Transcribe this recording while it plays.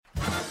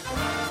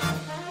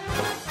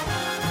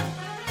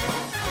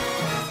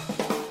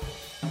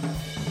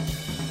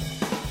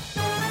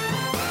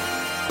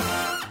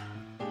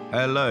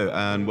Hello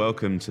and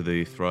welcome to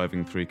the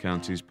Thriving Three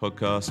Counties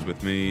podcast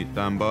with me,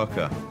 Dan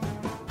Barker.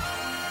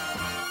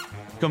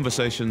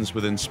 Conversations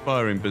with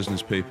inspiring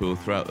business people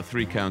throughout the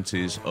three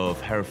counties of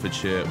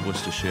Herefordshire,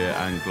 Worcestershire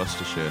and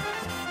Gloucestershire.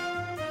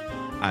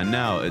 And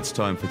now it's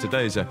time for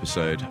today's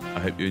episode.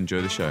 I hope you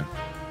enjoy the show.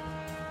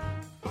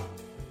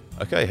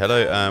 Okay,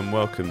 hello and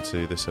welcome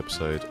to this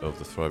episode of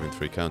the Thriving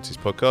Three Counties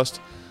podcast.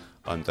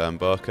 I'm Dan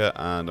Barker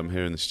and I'm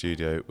here in the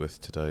studio with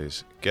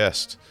today's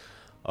guest.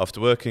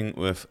 After working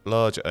with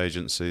large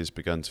agencies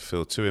began to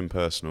feel too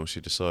impersonal, she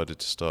decided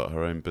to start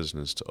her own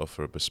business to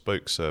offer a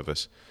bespoke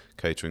service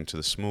catering to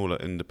the smaller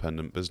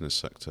independent business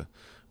sector,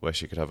 where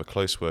she could have a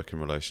close working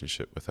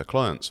relationship with her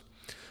clients.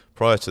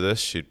 Prior to this,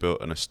 she'd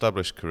built an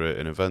established career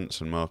in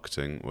events and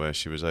marketing, where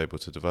she was able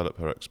to develop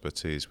her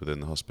expertise within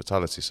the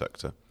hospitality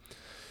sector.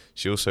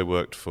 She also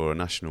worked for a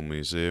national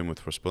museum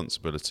with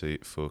responsibility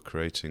for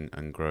creating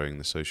and growing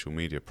the social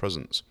media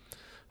presence.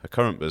 Her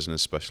current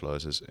business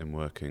specialises in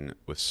working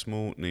with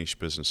small niche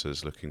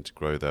businesses looking to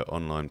grow their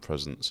online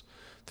presence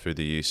through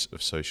the use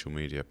of social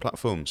media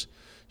platforms.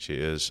 She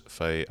is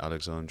Faye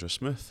Alexandra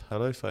Smith.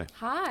 Hello, Faye.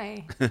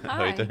 Hi.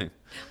 How are you doing?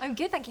 I'm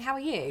good, thank you. How are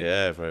you?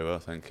 Yeah, very well,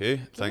 thank you.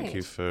 Good. Thank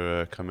you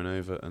for coming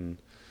over and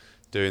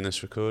doing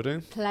this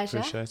recording. Pleasure.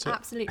 Appreciate it.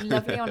 Absolutely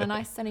lovely on a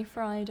nice sunny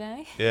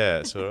Friday.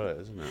 Yeah, it's all right,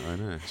 isn't it? I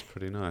know, it's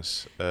pretty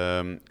nice.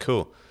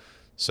 Cool.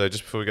 So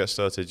just before we get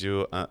started,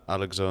 you're at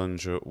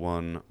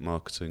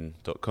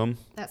alexandra1marketing.com.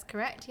 That's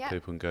correct, yeah.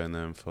 People can go in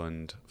there and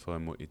find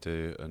what you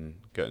do and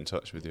get in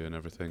touch with you and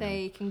everything.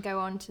 They can go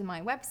on to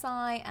my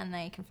website and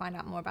they can find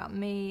out more about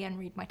me and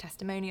read my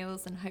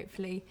testimonials and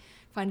hopefully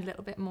find a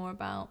little bit more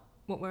about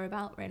what we're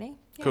about, really.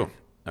 Yeah. Cool.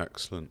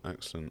 Excellent.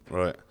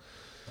 Right.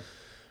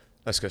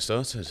 Let's get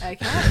started.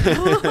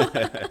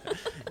 Okay.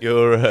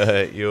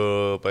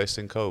 You're based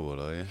in Cornwall,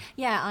 are you?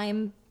 Yeah,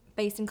 I'm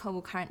based in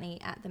Cornwall currently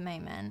at the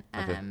moment,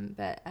 Okay.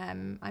 but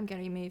I'm going to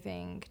be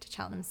moving to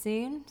Cheltenham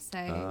soon.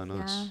 So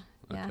Nice.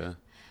 yeah, Okay.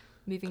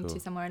 moving Cool. to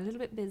somewhere a little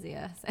bit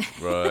busier. So.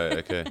 Right.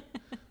 Okay.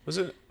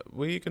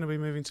 Were you going to be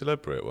moving to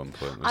Ledbury at one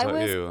point? Was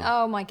that you? Or?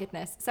 Oh my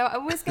goodness! So I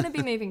was going to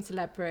be moving to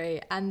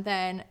Ledbury, and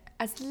then,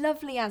 as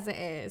lovely as it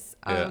is,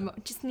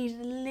 just needed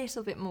a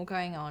little bit more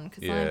going on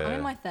because I'm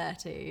in my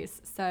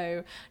 30s,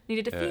 so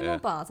needed a few more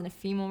bars and a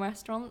few more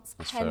restaurants.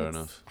 That's fair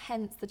enough.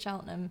 Hence the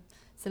Cheltenham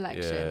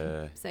selection.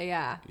 Yeah. So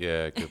yeah.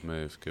 Yeah, good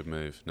move.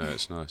 No,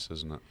 it's nice,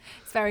 isn't it?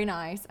 It's very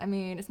nice. I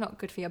mean, it's not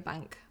good for your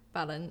bank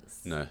balance.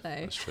 No, so.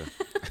 that's true.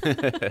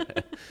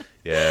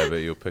 Yeah, but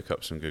you'll pick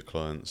up some good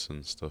clients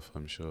and stuff,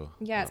 I'm sure.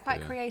 Yeah, it's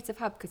quite a creative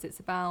hub because it's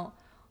about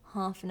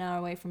half an hour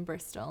away from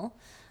Bristol,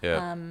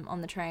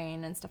 on the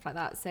train and stuff like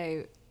that.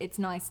 So it's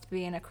nice to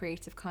be in a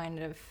creative kind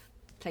of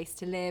place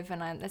to live,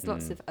 and there's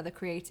lots of other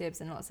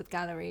creatives and lots of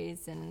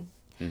galleries and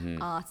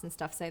art and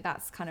stuff. So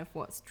that's kind of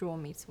what's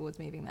drawn me towards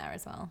moving there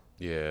as well.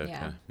 Yeah,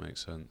 okay,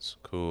 makes sense.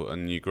 Cool.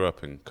 And you grew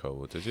up in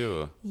Cornwall, did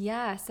you? Or?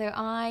 Yeah, so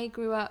I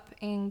grew up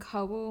in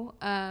Cornwall,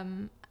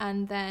 and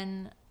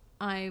then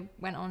I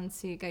went on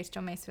to go to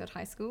John Masefield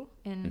High School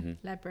in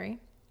Ledbury.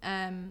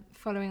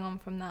 Following on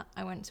from that,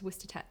 I went to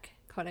Worcester Tech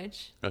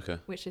College,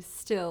 which is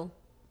still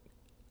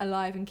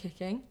alive and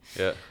kicking.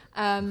 Yeah.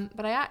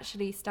 But I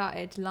actually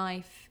started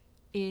life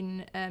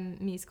in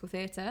musical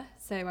theatre,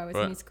 so I was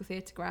a musical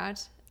theatre grad.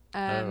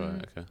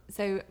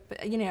 So,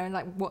 but,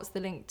 like, what's the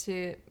link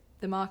to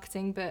the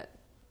marketing? But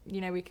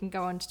we can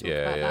go on to talk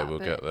about that. Yeah, we'll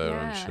get there,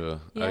 I'm sure.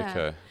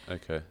 Yeah.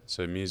 Okay.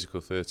 So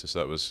musical theatre, so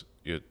that was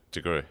your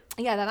degree?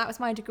 Yeah, that was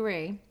my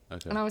degree.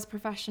 Okay. And I was a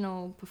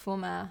professional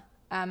performer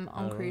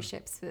on cruise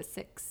ships for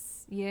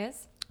 6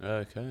 years.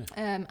 Okay.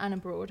 And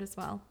abroad as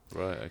well.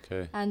 Right,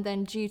 okay. And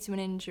then due to an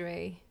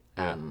injury,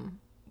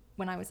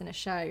 when I was in a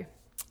show,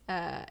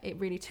 it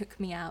really took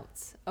me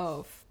out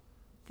of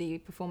the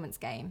performance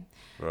game.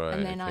 Right.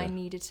 And then I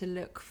needed to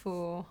look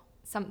for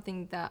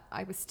something that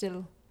I was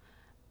still,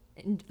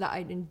 that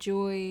I'd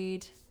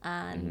enjoyed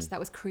and that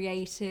was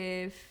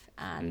creative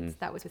and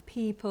that was with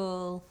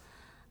people.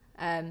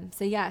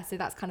 So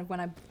that's kind of when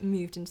I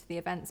moved into the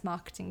events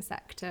marketing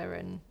sector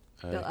and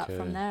built up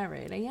from there,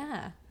 really.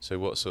 Yeah. So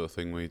what sort of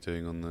thing were you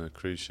doing on the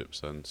cruise ships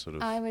then? Sort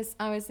of. I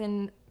was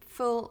in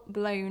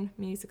full-blown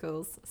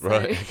musicals,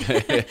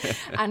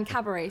 and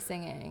cabaret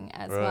singing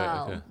as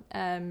well.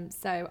 Okay.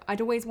 So I'd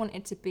always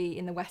wanted to be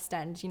in the West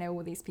End.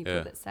 All these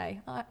people that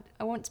say,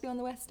 I want to be on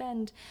the West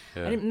End.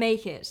 Yeah. I didn't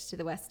make it to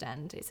the West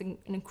End. It's an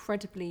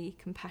incredibly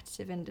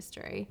competitive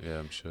industry. Yeah,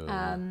 I'm sure.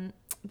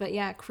 But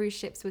yeah, cruise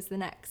ships was the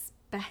next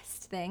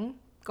best thing.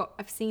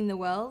 I've seen the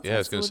world. Yeah, I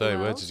was going to say,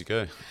 where did you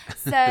go?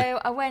 So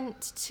I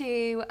went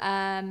to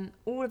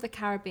all of the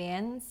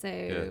Caribbean,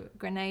 so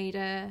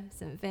Grenada,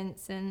 St.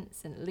 Vincent,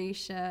 St.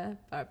 Lucia,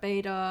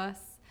 Barbados.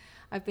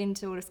 I've been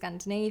to all of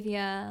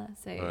Scandinavia,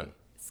 so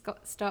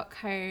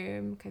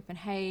Stockholm,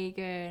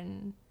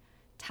 Copenhagen,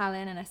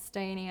 Tallinn and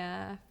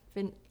Estonia,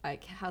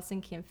 like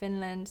Helsinki in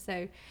Finland,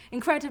 so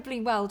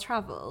incredibly well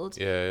travelled.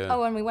 Yeah.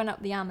 Oh, and we went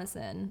up the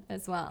Amazon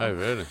as well. Oh,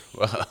 really?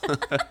 Wow.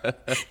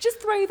 Just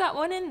throw that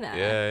one in there.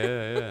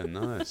 Yeah,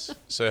 nice.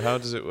 So how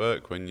does it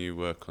work when you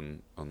work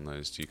on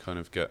those? Do you kind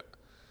of get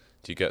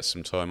Do you get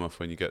some time off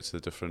when you get to the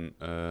different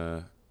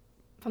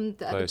from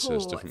the places,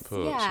 ports. different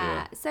ports?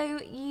 Yeah.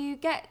 So you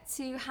get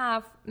to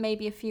have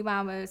maybe a few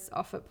hours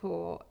off at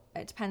port.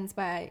 It depends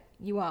where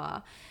you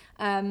are.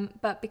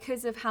 But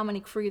because of how many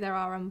crew there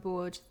are on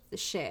board the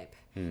ship,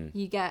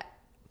 you get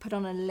put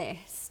on a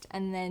list,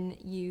 and then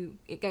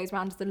it goes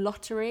round to the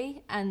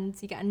lottery, and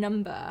you get a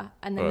number,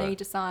 and then they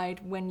decide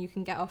when you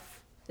can get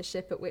off the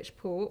ship at which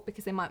port,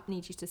 because they might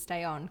need you to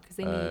stay on, because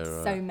they need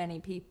so many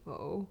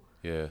people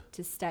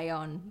to stay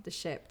on the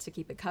ship to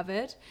keep it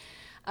covered.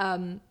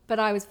 But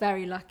I was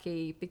very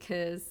lucky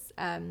because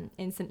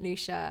in St.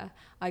 Lucia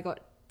I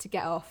got to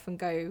get off and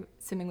go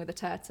swimming with the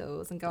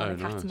turtles and go on a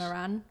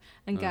catamaran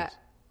and get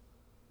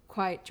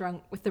quite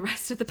drunk with the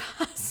rest of the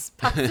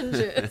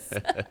passengers.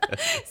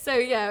 So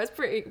yeah, it was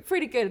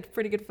pretty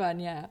good fun.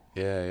 Yeah,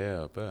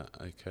 I bet.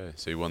 Okay,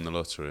 so you won the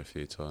lottery a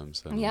few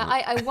times then? Yeah,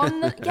 I won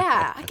the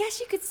I guess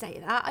you could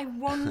say that I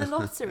won the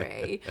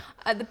lottery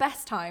at the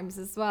best times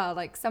as well.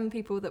 Like, some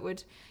people that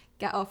would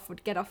get off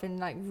in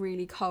like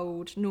really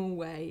cold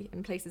Norway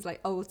in places like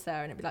Alta,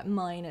 and it'd be like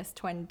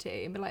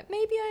 -20, and be like,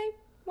 maybe I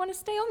want to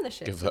stay on the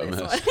ship. Give that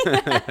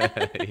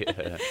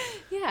a miss.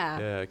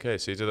 Yeah. Okay,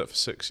 so you did that for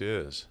 6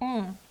 years.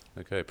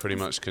 Okay, pretty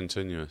much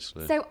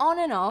continuously. So on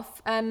and off.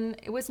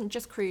 It wasn't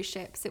just cruise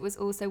ships, it was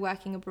also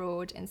working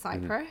abroad in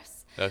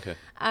Cyprus. Okay.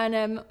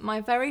 And my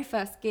very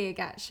first gig,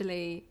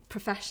 actually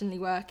professionally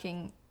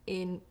working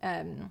in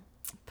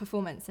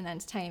performance and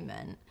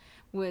entertainment,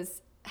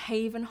 was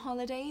Haven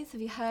Holidays.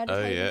 Have you heard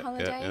of Haven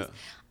Holidays? Yeah.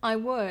 I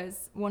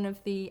was one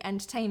of the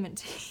entertainment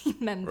team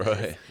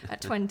members at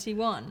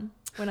 21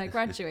 when I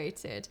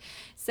graduated.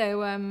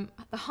 So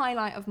the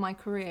highlight of my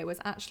career was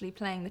actually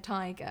playing the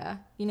tiger.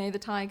 You know the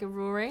tiger,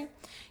 Rory?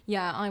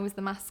 Yeah, I was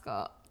the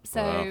mascot.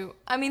 So, wow.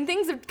 I mean,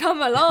 things have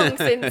come along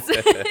since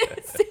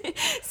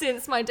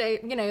my day.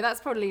 You know,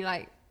 that's probably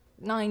like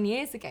 9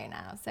 years ago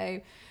now.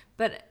 So,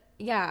 but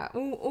yeah,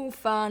 all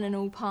fun and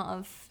all part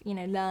of, you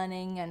know,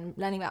 learning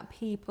about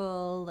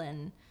people,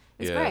 and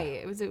it was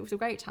great. It was a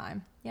great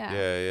time.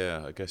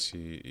 Yeah. I guess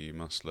you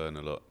must learn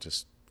a lot.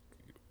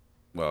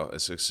 Well,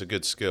 it's a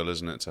good skill,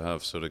 isn't it, to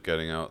have, sort of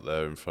getting out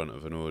there in front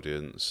of an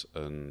audience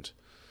and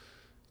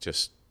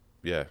just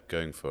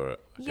going for it.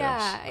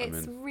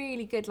 It's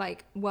really good,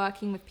 like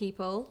working with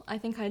people. I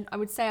think I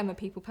would say I'm a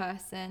people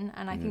person,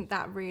 and I think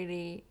that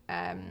really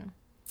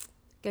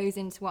goes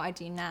into what I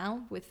do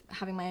now with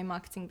having my own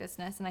marketing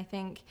business. And I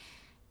think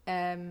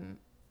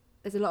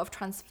there's a lot of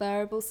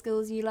transferable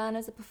skills you learn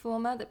as a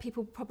performer that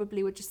people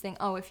probably would just think,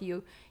 oh, if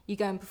you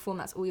go and perform,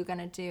 that's all you're going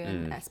to do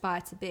and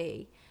aspire to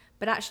be.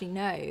 But actually,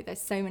 no, there's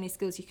so many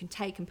skills you can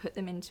take and put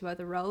them into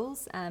other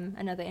roles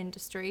and other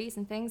industries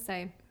and things.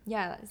 So,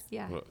 Well,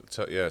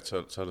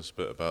 tell us a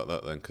bit about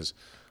that then, because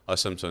I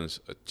sometimes...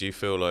 Do you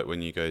feel like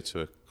when you go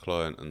to a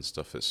client and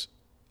stuff, it's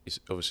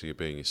obviously you're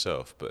being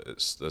yourself, but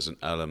there's an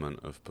element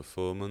of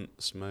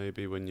performance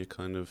maybe when you're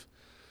kind of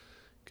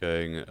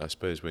going, I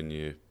suppose, when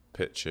you're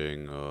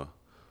pitching or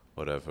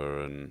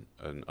whatever, and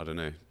I don't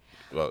know.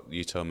 Well,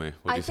 you tell me.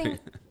 What do you think?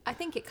 I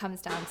think it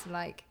comes down to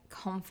like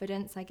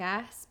confidence, I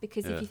guess,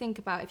 because if you think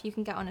about, if you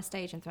can get on a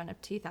stage in front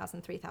of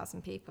 2,000,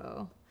 3,000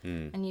 people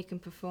and you can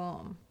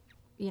perform,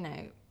 you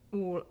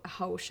know, a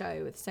whole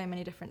show with so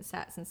many different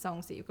sets and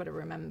songs that you've got to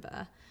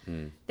remember,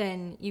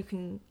 then you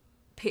can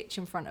pitch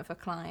in front of a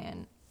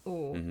client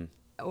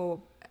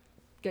or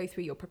go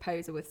through your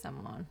proposal with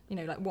someone, you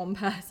know, like one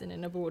person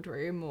in a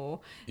boardroom or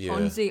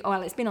on Zoom.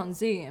 Well, it's been on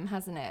Zoom,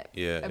 hasn't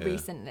it?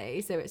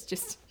 Recently, so it's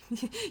just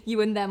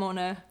you and them on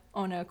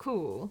a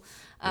call.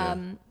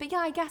 But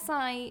I guess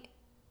I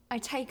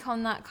take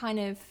on that kind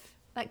of,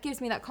 that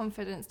gives me that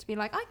confidence to be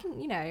like, I can,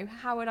 you know,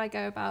 how would I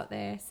go about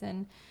this?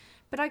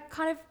 But I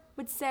kind of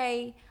would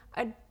say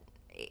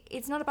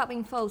it's not about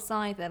being false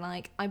either.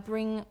 Like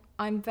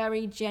I'm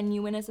very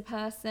genuine as a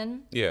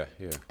person.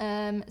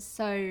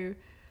 So,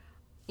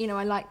 you know,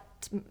 I like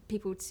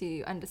people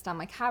to understand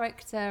my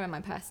character and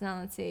my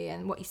personality,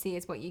 and what you see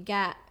is what you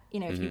get. You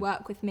know, if you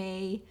work with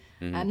me,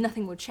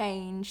 nothing will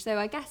change. So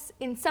I guess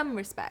in some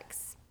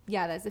respects,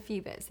 there's a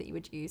few bits that you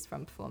would use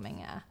from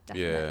performing,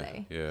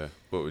 definitely.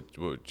 What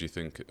would you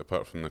think,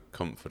 apart from the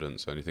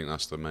confidence, and you think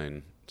that's the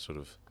main sort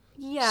of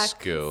because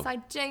skill? I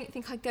don't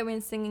think I'd go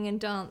in singing and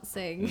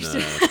dancing.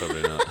 No,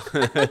 probably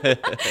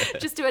not.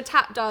 Just do a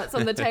tap dance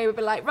on the table,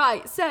 be like,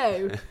 right,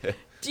 so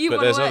do you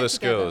want to work together? But there's other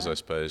skills, I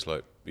suppose,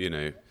 like, you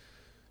know,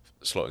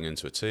 slotting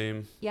into a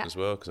team as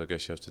well, because I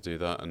guess you have to do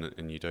that,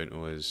 and you don't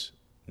always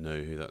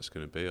know who that's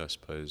going to be, I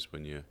suppose,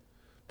 when you're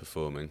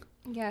performing.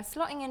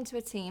 Slotting into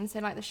a team, so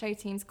like the show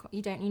teams,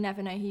 you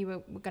never know who you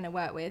were going to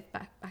work with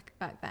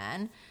back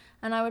then.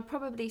 And I would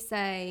probably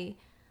say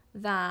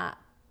that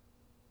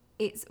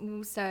it's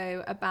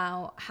also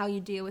about how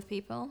you deal with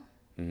people.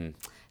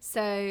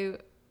 So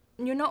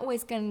you're not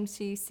always going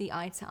to see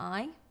eye to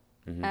eye.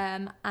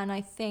 And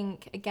I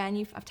think,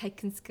 again, I've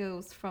taken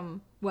skills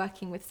from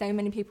working with so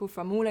many people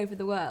from all over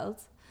the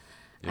world.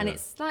 And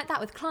it's like that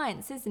with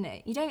clients, isn't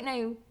it? You don't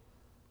know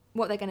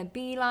what they're going to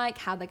be like,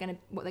 what they're going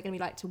to be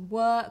like to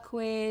work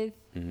with,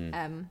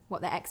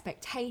 what their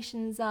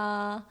expectations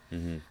are,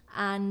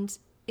 and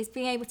it's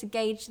being able to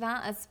gauge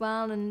that as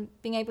well, and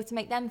being able to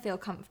make them feel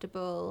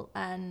comfortable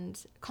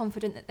and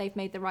confident that they've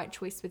made the right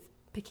choice with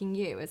picking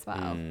you as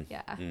well.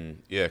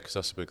 Yeah, because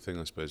that's a big thing,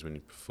 I suppose, when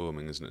you're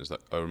performing, isn't it? It's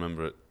like, I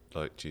remember at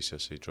like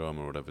GCSE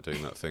drama or whatever,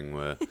 doing that thing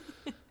where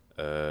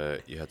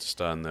you had to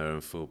stand there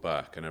and fall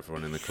back, and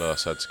everyone in the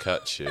class had to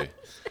catch you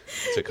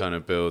to kind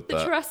of build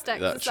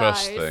that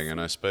trust thing. And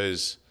I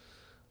suppose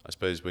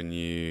when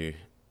you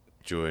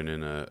join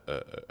in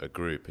a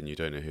group and you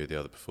don't know who the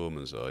other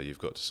performers are, you've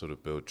got to sort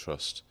of build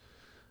trust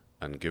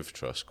and give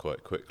trust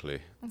quite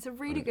quickly. It's a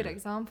really good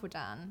example,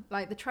 Dan.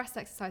 Like, the trust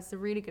exercise is a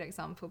really good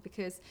example,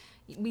 because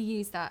we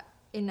use that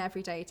in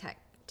everyday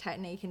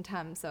technique in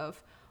terms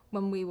of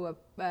when we were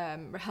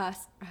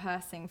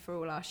rehearsing for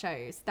all our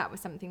shows. That was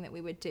something that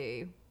we would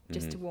do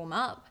just to warm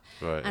up.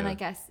 Right, and I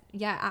guess,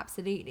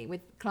 absolutely,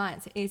 with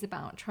clients it is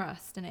about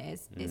trust, and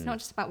it's not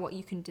just about what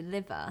you can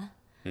deliver,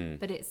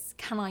 but it's,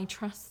 can I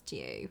trust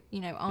you? You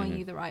know, are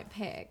you the right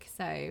pick?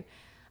 So,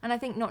 and I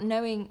think not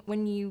knowing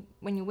when you're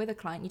with a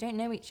client, you don't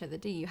know each other,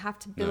 do you? You have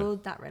to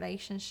build that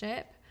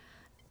relationship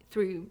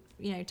through,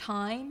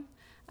 time.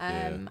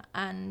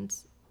 And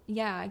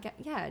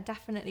it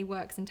definitely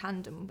works in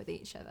tandem with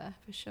each other,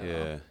 for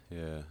sure.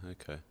 Yeah,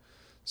 okay.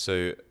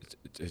 So,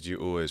 had you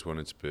always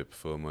wanted to be a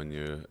performer when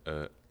you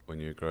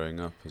were growing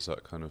up?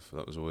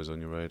 That was always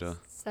on your radar?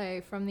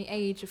 So, from the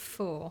age of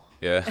 4.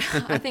 Yeah.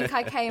 I think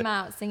I came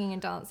out singing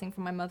and dancing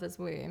from my mother's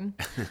womb.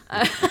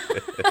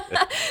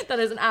 That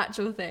is an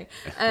actual thing.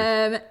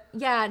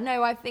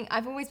 I think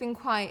I've always been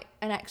quite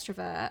an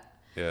extrovert.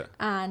 Yeah.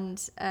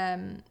 And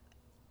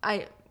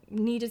I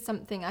needed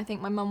something. I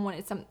think my mum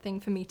wanted something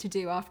for me to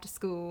do after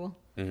school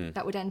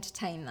that would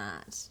entertain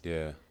that.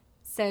 Yeah.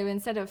 So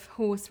instead of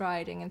horse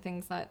riding and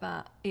things like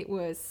that, it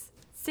was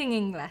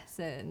singing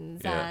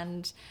lessons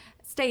and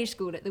stage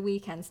school at the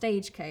weekend,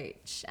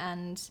 Stagecoach,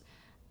 and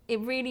it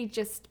really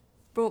just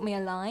brought me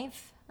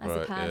alive as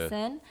a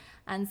person.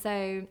 And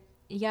so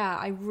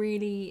I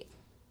really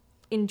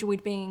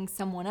enjoyed being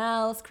someone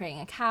else,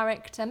 creating a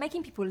character,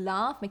 making people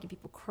laugh, making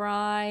people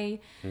cry,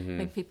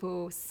 making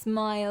people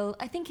smile.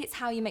 I think it's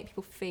how you make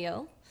people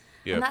feel.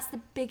 Yep. And that's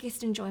the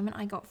biggest enjoyment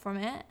I got from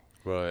it.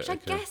 Right. Which I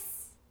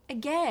guess,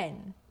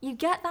 again, you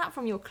get that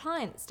from your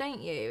clients, don't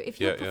you?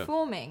 If you're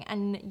performing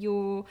and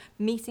you're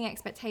meeting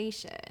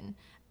expectation,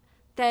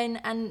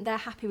 and they're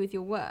happy with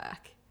your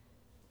work,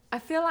 I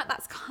feel like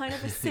that's kind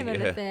of a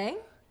similar thing.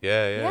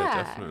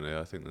 Yeah, definitely.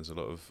 I think there's a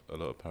lot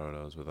of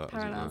parallels with that.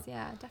 Parallels,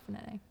 yeah,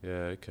 definitely.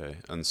 Yeah, okay.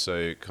 And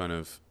so, kind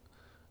of,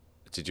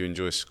 did you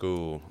enjoy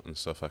school and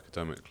stuff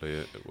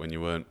academically when you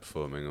weren't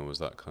performing, or was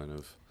that kind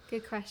of...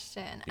 Good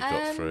question. You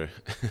got through?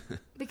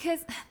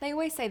 Because they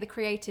always say the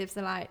creatives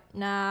are like,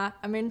 nah,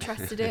 I'm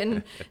interested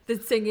in the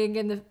singing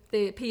and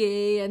the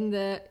PE and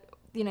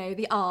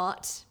the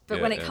art,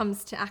 but when it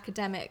comes to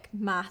academic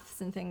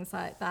maths and things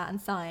like that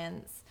and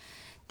science,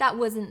 that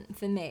wasn't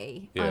for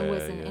me. I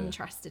wasn't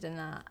interested in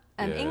that.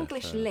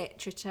 English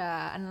literature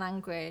and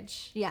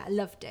language, I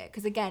loved it,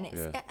 because again,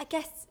 I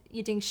guess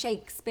you're doing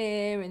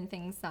Shakespeare and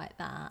things like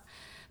that.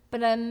 But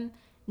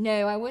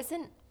no,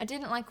 I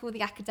didn't like all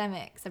the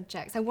academic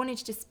subjects. I wanted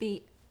to just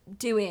be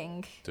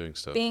doing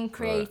stuff, being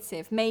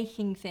creative,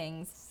 making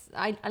things.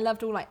 I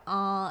loved all like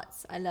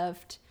arts. I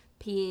loved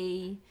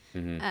PE,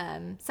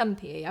 some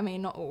PE. I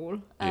mean, not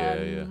all.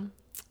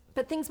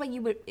 But things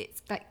where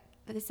it's like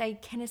they say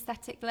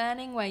kinesthetic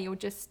learning, where you're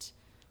just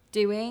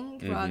doing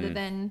rather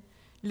than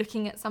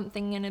looking at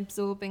something and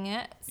absorbing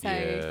it.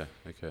 So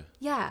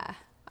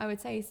I would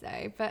say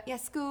so. But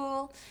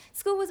school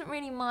wasn't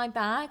really my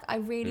bag. I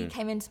really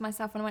came into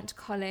myself when I went to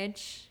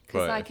college,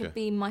 because I could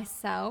be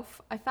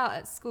myself. I felt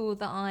at school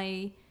that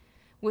I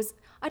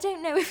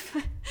don't know if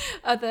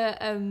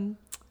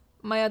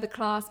my other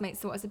classmates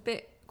thought I was a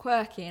bit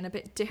quirky and a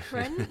bit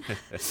different.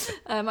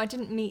 I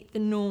didn't meet the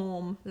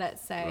norm,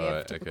 let's say,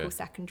 of typical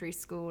secondary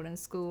school and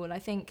school. I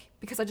think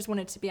because I just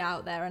wanted to be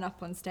out there and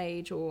up on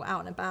stage or out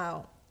and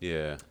about.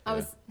 I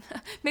was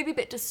maybe a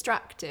bit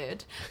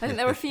distracted. I think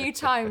there were a few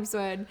times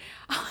when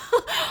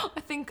I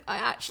think I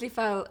actually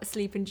fell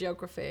asleep in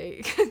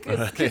geography,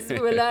 because we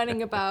were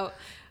learning about,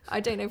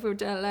 I don't know if we were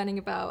learning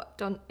about,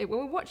 we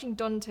were watching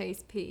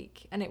Dante's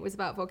Peak, and it was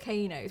about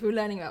volcanoes. We were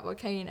learning about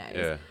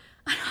volcanoes.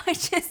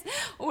 And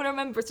all I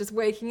remember is just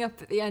waking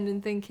up at the end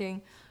and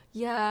thinking,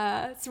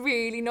 it's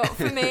really not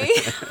for me.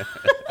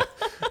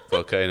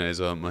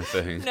 Volcanoes aren't my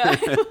thing. No.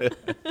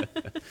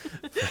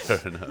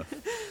 Fair enough.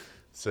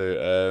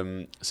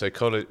 So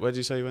college. Where did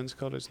you say you went to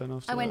college then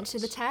after? I went to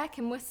the Tech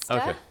in Worcester.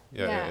 Okay.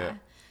 Yeah.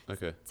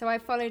 Okay. So I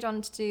followed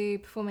on to do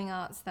performing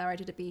arts there. I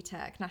did a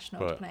BTEC,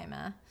 National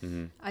Diploma.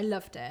 I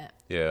loved it.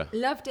 Yeah.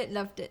 Loved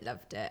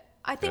it.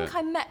 I think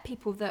I met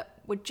people that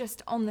were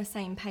just on the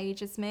same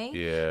page as me.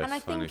 Yeah. And I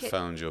finally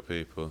found your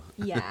people.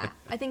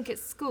 I think at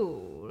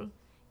school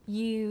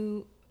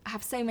you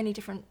have so many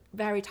different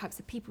varied types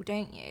of people,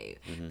 don't you?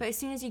 But as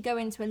soon as you go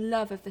into a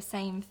love of the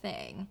same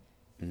thing,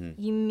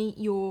 you meet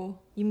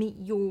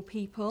your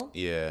people.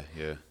 Yeah.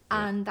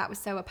 And that was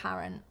so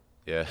apparent.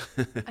 Yeah.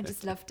 I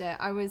just loved it.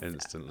 I was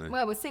instantly.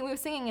 Well, we were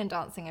singing and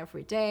dancing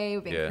every day. We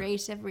were being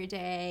creative every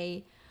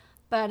day.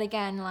 But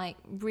again, like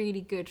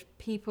really good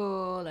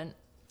people, and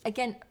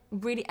again,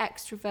 really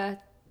lots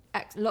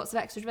of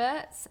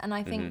extroverts. And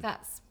I think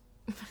that's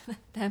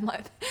they're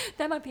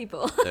my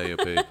people. They're your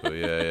people.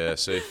 Yeah.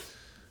 So,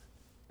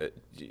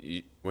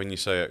 when you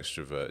say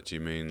extrovert, do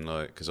you mean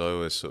like? Because I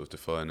always sort of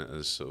define it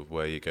as sort of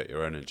where you get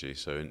your energy.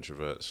 So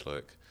introverts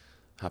like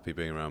happy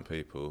being around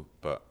people,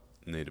 but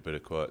need a bit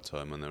of quiet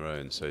time on their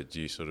own. So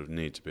do you sort of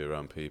need to be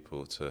around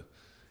people to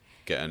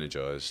get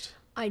energized?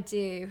 I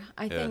do.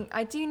 I think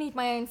I do need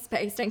my own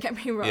space, don't get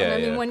me wrong. Yeah, I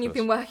mean, yeah, when of you've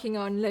been course. working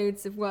on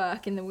loads of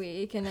work in the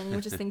week, and then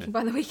you're just thinking,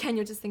 by the weekend,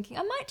 you're just thinking,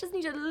 I might just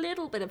need a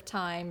little bit of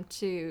time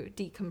to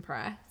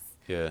decompress.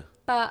 Yeah.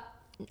 But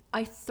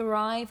I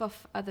thrive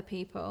off other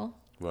people.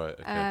 Right.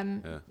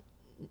 Okay.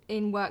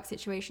 In work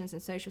situations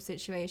and social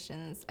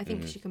situations. I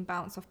think because you can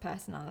bounce off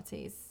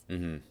personalities.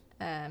 Mm-hmm.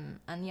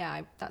 And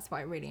yeah, that's what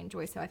I really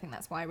enjoy. So I think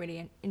that's why I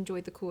really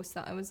enjoyed the course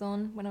that I was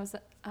on when I was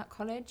at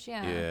college.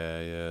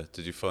 Yeah.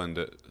 Did you find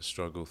it a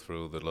struggle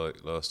through all the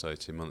last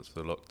 18 months of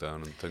the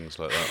lockdown and things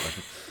like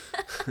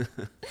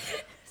that?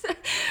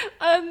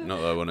 Not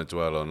that I want to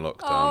dwell on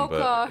lockdown, but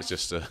gosh. it's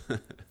just a...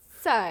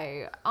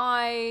 So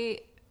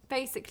I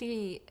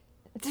basically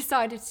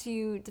decided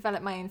to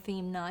develop my own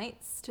theme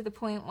nights to the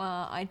point where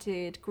I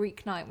did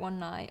Greek night one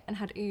night and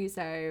had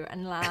ouzo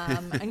and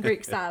lamb and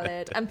Greek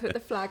salad and put the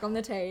flag on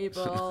the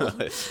table.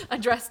 Nice.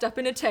 and dressed up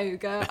in a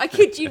toga. I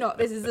kid you not,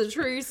 this is a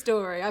true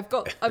story. I've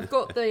got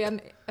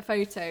the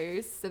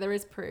photos, so there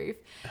is proof.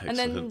 Excellent. And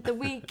then the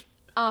week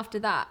after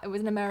that, it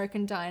was an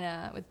American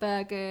diner with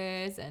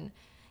burgers, and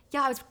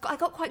yeah, I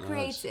got quite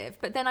creative.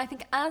 But then I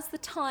think as the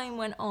time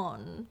went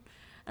on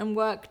and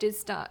work did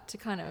start to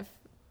kind of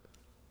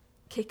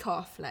kick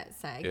off, let's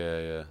say,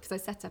 because I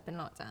set up in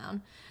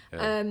lockdown,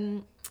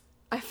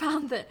 I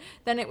found that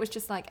then it was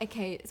just like,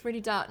 okay, it's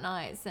really dark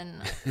nights, and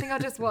I think I'll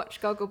just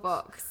watch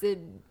Gogglebox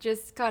and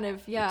just kind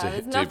of,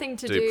 there's nothing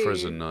to do. Do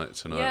prison night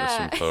tonight with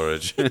some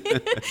porridge.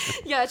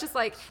 Yeah, it's just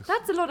like,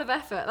 that's a lot of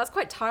effort. That's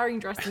quite tiring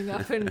dressing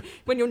up and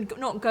when you're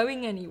not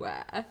going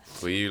anywhere.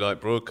 Were you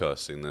like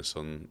broadcasting this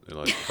on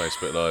like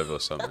Facebook Live or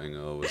something,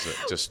 or was it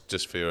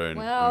just for your own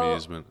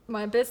amusement?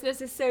 My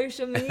business is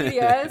social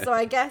media, so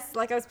I guess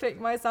like I was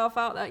putting myself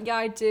out there. Yeah,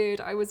 I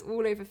did. I was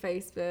all over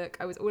Facebook.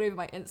 I was all over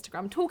my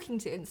Instagram, talking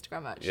to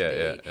Instagram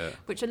actually,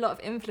 which a lot of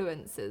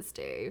influencers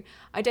do.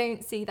 I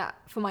don't see that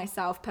for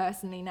myself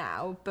personally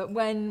now, but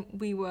when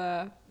we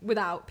were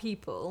without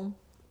people,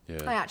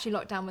 I actually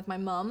locked down with my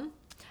mum,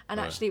 and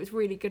actually it was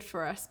really good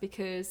for us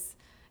because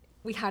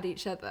we had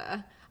each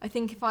other. I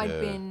think if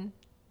I'd been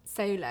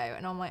solo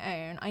and on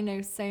my own, I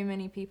know so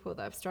many people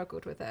that have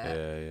struggled with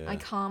it. I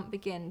can't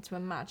begin to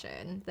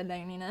imagine the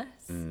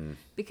loneliness,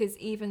 because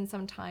even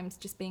sometimes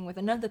just being with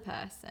another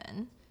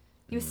person,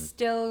 you're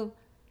still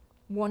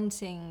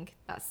wanting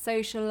that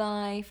social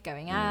life,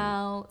 going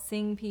out,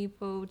 seeing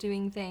people,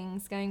 doing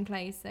things, going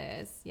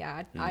places.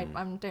 I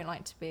don't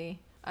like to be.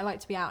 I like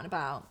to be out and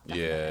about.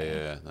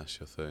 Definitely. That's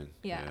your thing.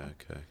 Yeah.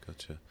 Okay,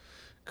 gotcha.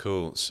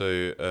 Cool.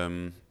 So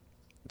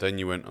then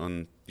you went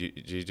on.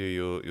 Did you do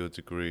your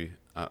degree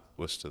at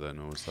Worcester then,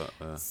 or was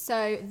that?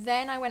 So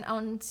then I went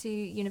on to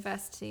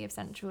University of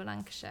Central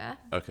Lancashire,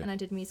 and I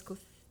did musical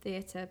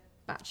theatre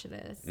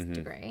bachelor's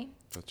degree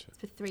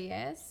for 3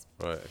 years.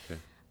 Right. Okay.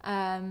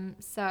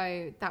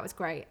 So that was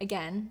great.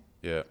 Again,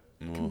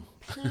 more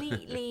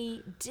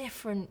completely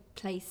different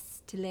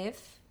place to live.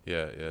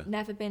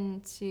 Never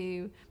been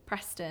to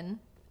Preston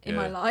in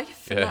my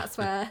life, and that's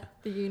where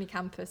the uni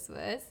campus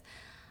was.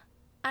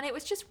 And it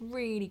was just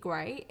really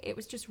great. It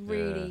was just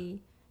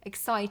really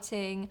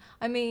exciting.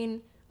 I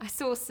mean, I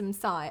saw some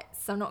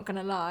sights, I'm not going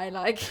to lie.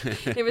 Like,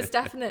 it was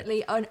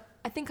definitely... I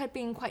think I'd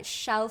been quite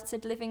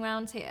sheltered living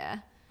around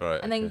here.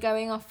 Right. And then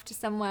going off to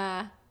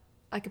somewhere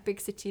like a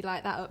big city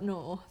like that up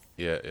north.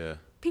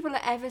 People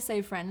are ever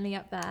so friendly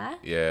up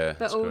there.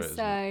 But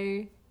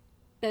also...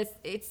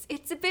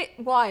 It's a bit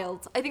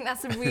wild. I think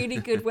that's a really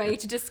good way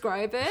to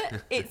describe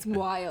it. It's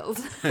wild.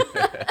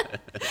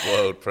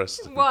 Wild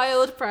Preston.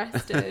 Wild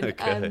Preston.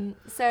 Okay.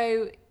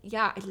 So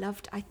yeah,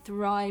 I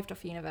thrived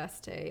off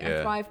university.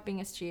 I thrived being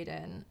a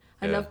student.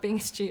 I love being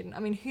a student. I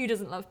mean, who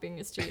doesn't love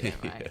being a student,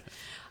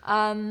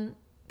 right?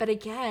 But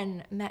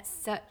again, met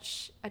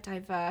such a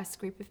diverse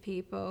group of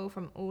people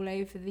from all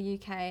over the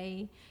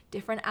UK,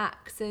 different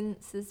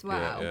accents as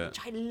well, which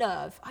I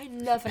love. I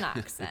love an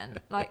accent.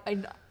 Like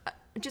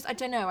I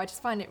don't know, I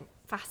just find it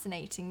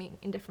fascinating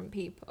meeting different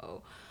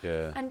people.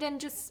 And then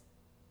just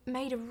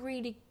made a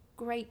really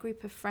great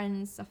group of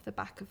friends off the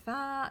back of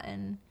that,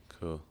 and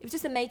it was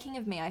just the making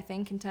of me, I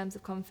think, in terms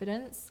of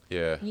confidence.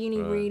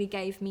 Uni really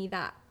gave me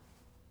that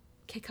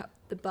kick up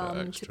the bum,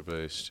 that extra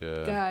boost,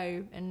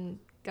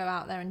 go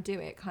out there and do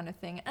it kind of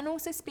thing, and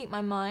also speak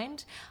my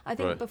mind. I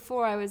think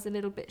before I was a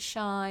little bit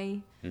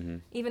shy,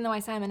 even though I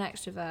say I'm an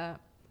extrovert,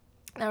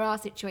 there are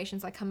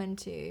situations I come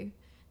into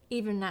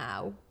even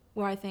now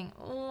where I think,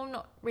 oh, I'm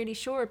not really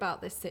sure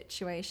about this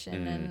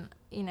situation. And,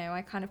 you know,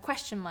 I kind of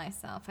question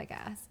myself, I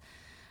guess.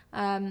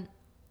 And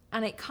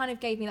it kind of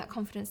gave me that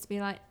confidence to be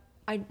like,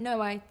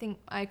 I think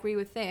I agree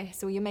with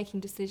this. Or you're making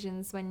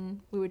decisions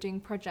when we were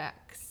doing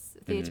projects,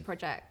 theatre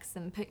projects,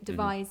 and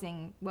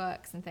devising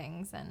works and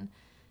things. And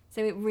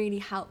so it really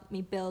helped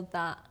me build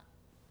that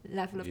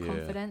level of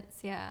confidence.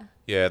 Yeah,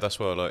 that's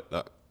why I like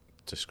that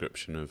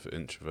description of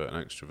introvert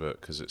and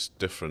extrovert, because it's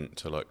different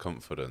to like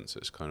confidence.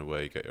 It's kind of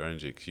where you get your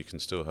energy, because you can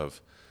still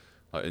have,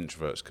 like,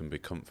 introverts can be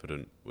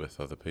confident with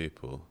other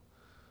people,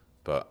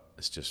 but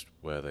it's just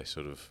where they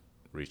sort of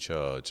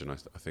recharge. And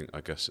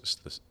I guess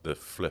it's the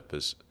flip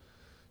is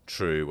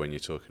true when you're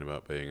talking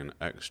about being an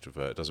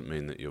extrovert. It doesn't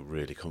mean that you're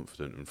really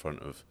confident in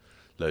front of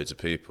loads of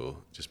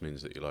people. It just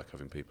means that you like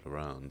having people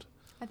around.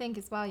 I think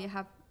as well you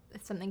have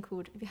something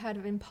called, have you heard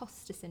of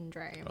imposter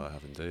syndrome? I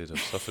have indeed.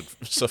 I've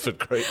suffered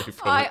greatly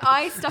from it.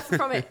 I suffer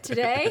from it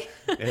today.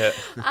 Yeah.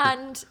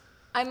 And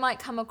I might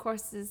come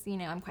across as, you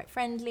know, I'm quite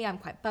friendly, I'm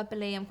quite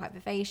bubbly, I'm quite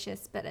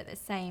vivacious, but at the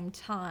same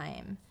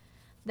time,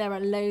 there are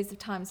loads of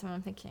times when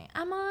I'm thinking,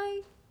 am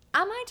I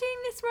doing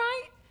this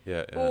right?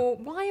 Yeah. Or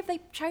why have they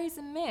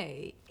chosen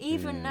me,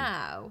 even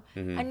now?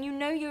 And you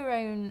know your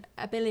own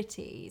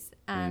abilities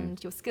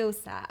and your skill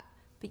set,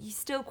 but you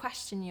still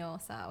question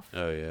yourself.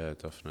 Oh yeah,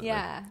 definitely.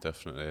 Yeah.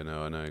 Definitely.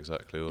 I know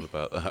exactly all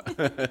about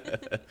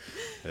that.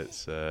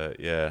 It's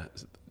yeah.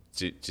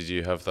 Did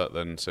you have that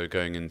then? So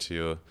going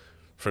into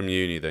from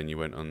uni, then you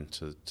went on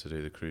to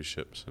do the cruise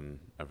ships and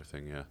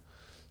everything. Yeah.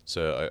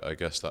 So I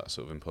guess that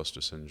sort of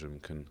imposter syndrome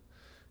can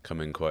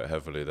come in quite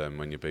heavily then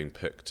when you're being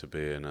picked to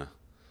be in a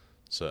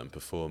certain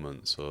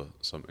performance or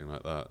something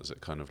like that. Is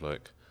it kind of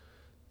like,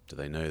 do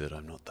they know that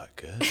I'm not that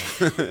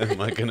good?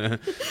 Am I gonna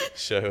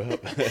show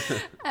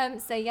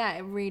up? So yeah,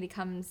 it really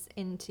comes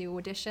into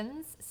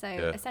auditions. So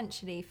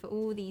essentially, for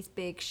all these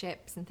big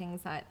ships and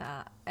things like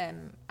that,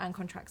 and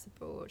contracts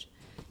abroad,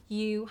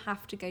 you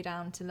have to go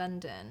down to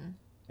London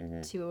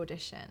to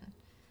audition.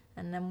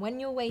 And then when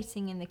you're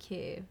waiting in the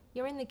queue,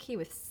 you're in the queue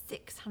with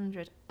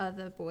 600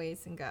 other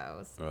boys and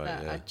girls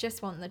that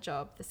just want the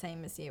job the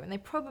same as you. And they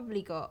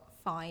probably got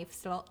 5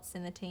 slots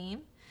in the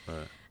team.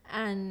 Right.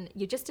 And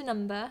you're just a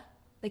number.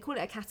 They call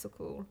it a cattle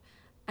call.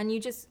 And you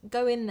just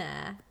go in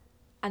there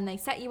and they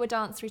set you a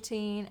dance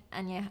routine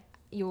and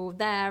you're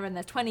there and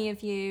there's 20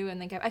 of you and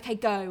they go, okay,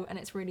 go. And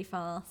it's really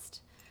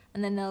fast.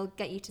 And then they'll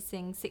get you to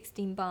sing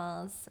 16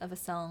 bars of a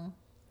song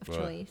of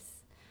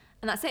choice.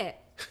 And that's it.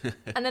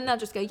 And then they'll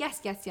just go, yes,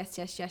 yes, yes,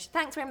 yes, yes.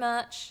 Thanks very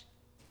much.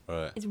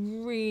 Right. It's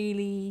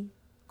really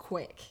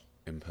quick.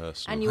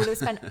 Impersonal. And you would have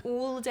spent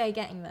all day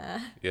getting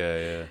there.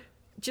 Yeah.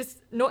 Just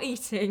not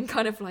eating,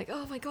 kind of like,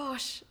 oh my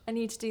gosh, I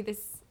need to do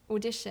this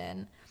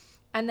audition.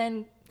 And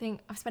then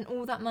think, I've spent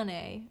all that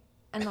money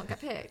and not get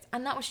picked.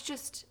 And that was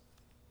just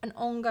an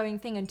ongoing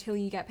thing until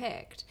you get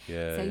picked.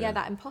 So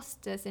that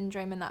imposter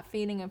syndrome and that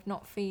feeling of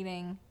not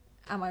feeling,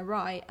 am I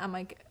right?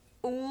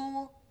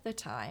 All the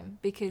time,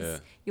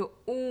 because you're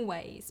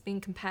always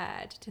being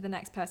compared to the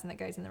next person that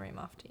goes in the room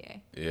after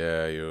you.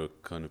 Yeah, you're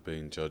kind of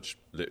being judged,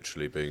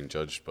 literally being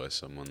judged by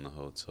someone the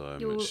whole time,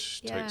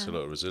 which takes a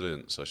lot of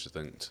resilience, I should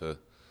think, to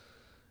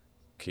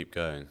keep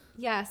going.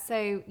 Yeah,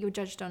 so you're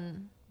judged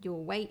on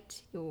your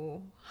weight,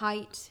 your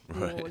height,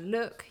 your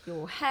look,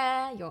 your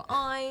hair, your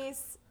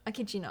eyes. I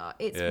kid you not,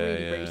 it's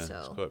really brutal.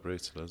 It's quite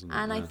brutal, isn't it?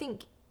 And I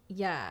think,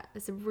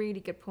 it's a really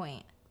good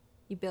point.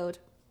 You build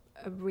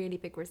a really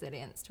big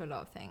resilience to a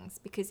lot of things,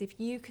 because if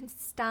you can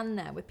stand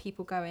there with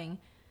people going,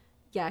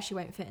 she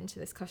won't fit into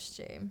this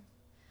costume,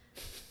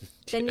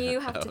 then you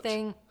have to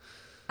think,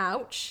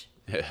 ouch,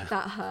 that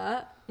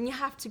hurt, and you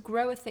have to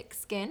grow a thick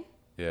skin.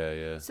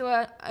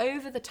 So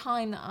over the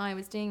time that I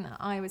was doing that,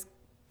 I was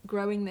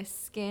growing this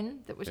skin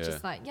that was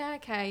just like,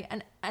 okay,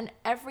 and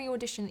every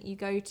audition that you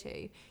go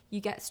to, you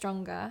get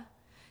stronger.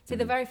 So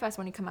the very first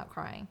one you come out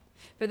crying,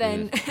 but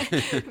then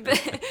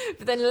but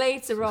then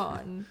later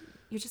on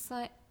you're just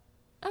like,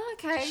 oh,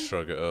 okay,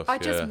 shrug it off. I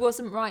just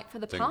wasn't right for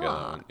the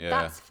part.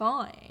 That's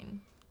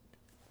fine.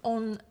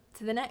 On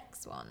to the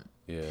next one.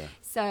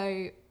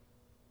 So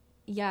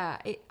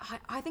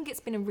I think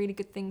it's been a really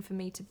good thing for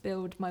me to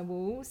build my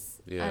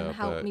walls and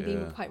help me be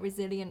quite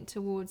resilient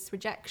towards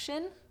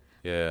rejection.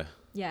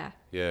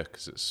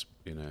 Because it's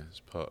it's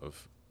part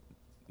of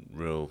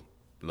real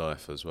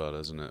life as well,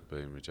 isn't it,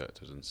 being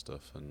rejected and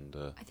stuff. And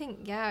I think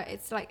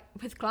it's like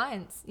with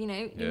clients, you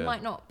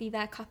might not be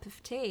their cup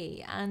of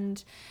tea,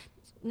 and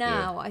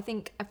now I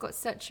think I've got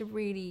such a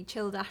really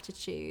chilled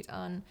attitude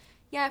on,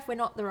 if we're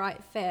not the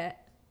right fit,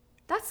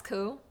 that's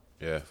cool.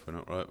 If we're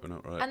not right, we're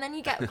not right. And then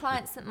you get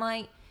clients that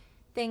might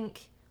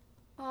think,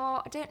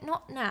 oh,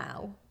 not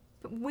now.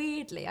 But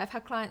weirdly, I've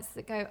had clients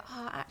that go,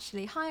 oh,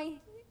 actually, hi,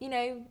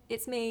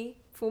 it's me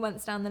 4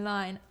 months down the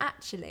line.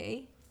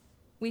 Actually,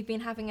 we've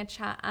been having a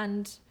chat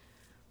and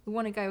we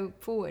want to go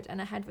forward and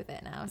ahead with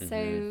it now.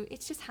 So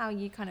it's just how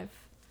you kind of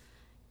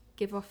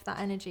give off that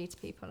energy to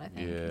people, I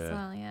think, as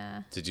well.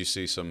 Did you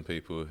see some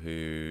people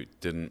who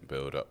didn't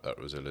build up that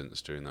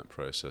resilience during that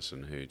process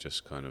and who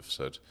just kind of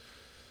said,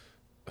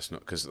 that's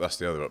not, because that's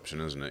the other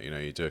option, isn't it? You know,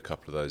 you do a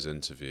couple of those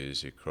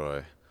interviews, you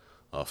cry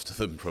after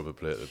them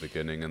probably at the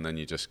beginning, and then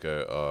you just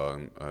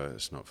go,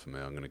 it's not for me,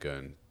 I'm going to go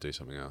and do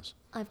something else.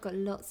 I've got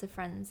lots of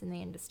friends in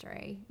the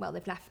industry. Well,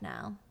 they've left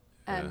now.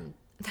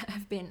 There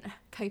have been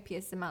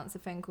copious amounts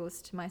of phone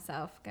calls to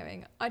myself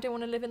going, I don't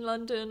want to live in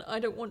London. I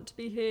don't want to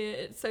be here.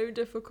 It's so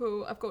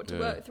difficult. I've got to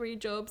work 3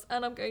 jobs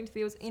and I'm going to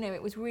the... You know,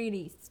 it was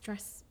really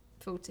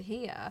stressful to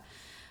hear.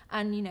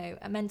 And, you know,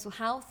 mental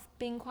health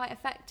being quite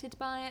affected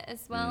by it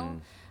as well.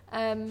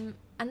 And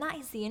that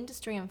is the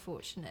industry,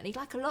 unfortunately.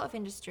 Like a lot of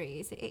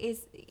industries,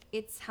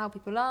 it's how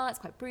people are. It's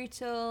quite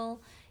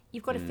brutal.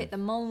 You've got to fit the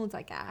mould,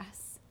 I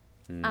guess.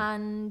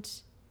 And...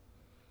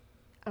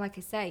 like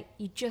I say,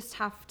 you just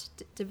have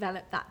to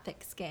develop that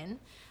thick skin,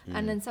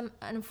 and then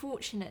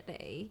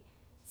unfortunately,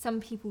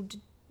 some people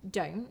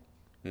don't,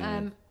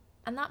 and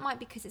that might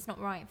be because it's not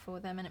right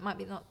for them, and it might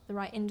be not the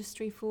right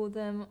industry for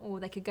them, or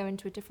they could go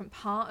into a different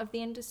part of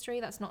the industry.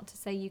 That's not to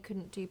say you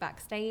couldn't do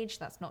backstage.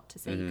 That's not to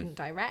say you couldn't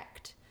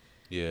direct.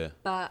 Yeah.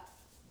 But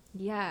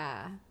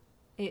yeah,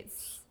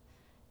 it's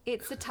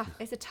a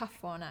tough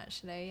one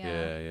actually.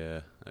 Yeah.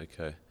 Yeah.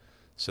 Okay.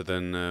 So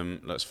then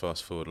let's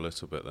fast forward a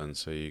little bit then.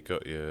 So you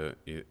got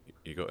you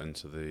got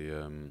into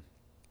the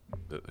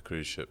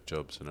cruise ship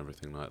jobs and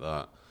everything like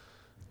that,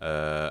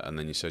 and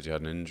then you said you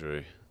had an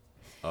injury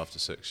after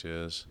 6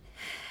 years.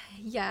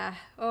 Yeah.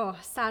 Oh,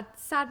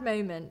 sad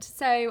moment.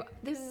 So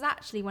this is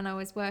actually when I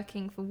was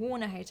working for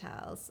Warner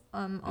Hotels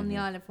on the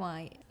Isle of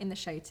Wight in the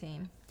show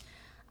team,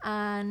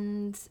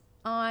 and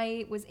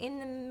I was in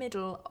the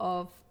middle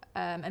of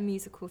a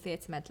musical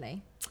theatre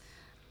medley,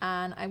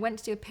 and I went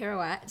to do a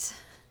pirouette.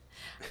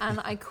 And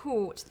I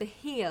caught the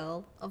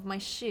heel of my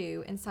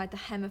shoe inside the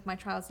hem of my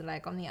trouser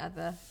leg on the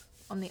other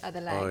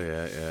leg. Oh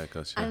yeah,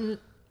 gotcha. And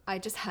I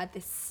just heard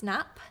this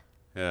snap.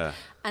 Yeah.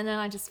 And then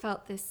I just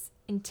felt this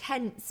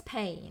intense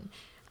pain.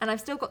 And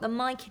I've still got the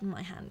mic in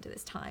my hand at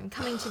this time,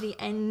 coming to the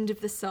end of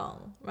the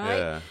song, right?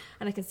 Yeah.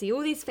 And I can see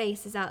all these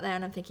faces out there,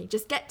 and I'm thinking,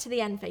 just get to the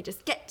end, Faye,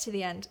 just get to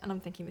the end. And I'm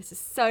thinking, this is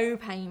so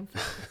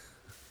painful.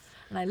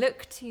 And I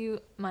look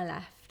to my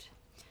left,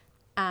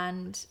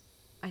 and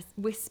I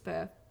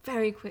whisper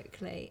very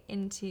quickly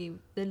into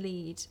the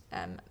lead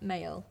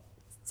male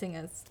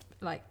singer's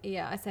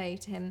ear. I say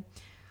to him,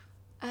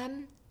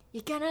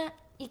 you're gonna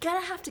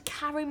have to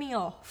carry me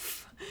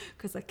off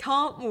because I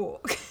can't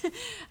walk.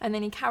 And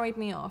then he carried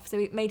me off, so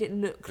it made it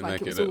look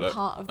like it was all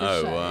part of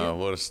the show. Oh wow,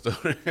 what a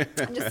story.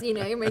 And just, you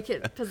know, make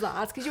it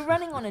pizzazz, because you're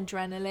running on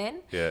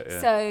adrenaline.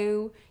 Yeah.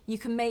 So you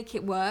can make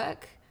it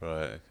work.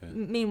 Right, okay.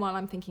 Meanwhile,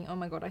 I'm thinking, oh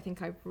my God, I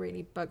think I've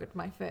really buggered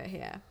my foot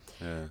here.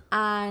 Yeah.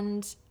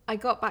 And I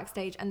got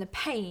backstage and the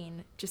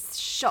pain just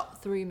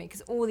shot through me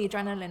because all the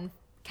adrenaline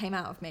came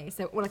out of me.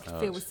 So all I could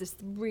feel was this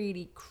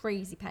really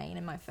crazy pain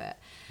in my foot.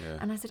 Yeah.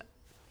 And I said,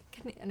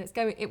 and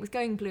it was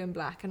going blue and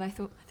black. And I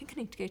thought, I think I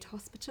need to go to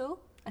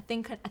hospital. I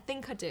think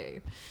I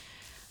do.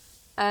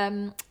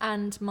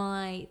 And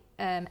my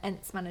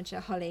ENTS manager,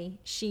 Holly,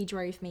 she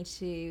drove me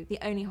to the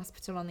only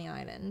hospital on the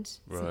island,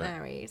 St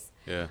Mary's.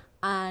 Yeah.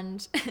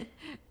 And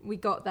we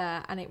got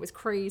there and it was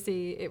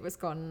crazy. It was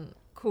gone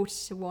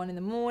 1:45 in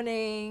the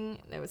morning.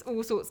 There was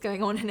all sorts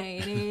going on in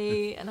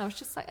A&E. And I was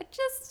just like, I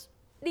just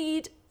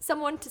need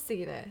someone to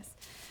see this.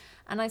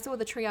 And I saw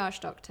the triage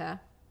doctor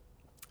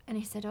and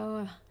he said,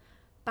 oh,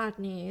 bad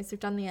news, we've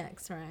done the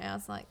x-ray. I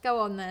was like, go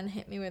on then,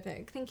 hit me with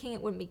it, thinking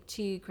it wouldn't be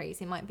too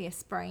crazy, it might be a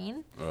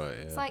sprain. Right,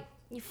 yeah. It's like,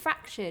 you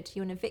fractured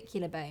your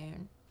navicular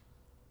bone.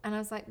 And I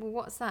was like, well,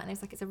 what's that? And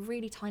it's like, it's a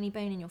really tiny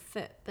bone in your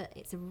foot, but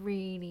it's a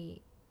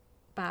really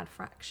bad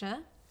fracture.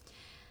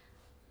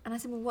 And I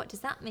said, well, what does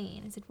that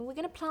mean? I said, well, we're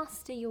going to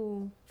plaster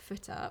your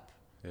foot up.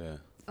 Yeah.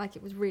 Like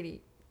it was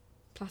really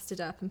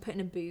plastered up and put in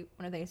a boot,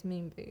 one of those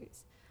moon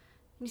boots.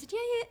 And he said,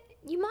 yeah,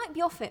 you might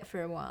be off it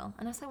for a while.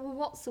 And I was like, well,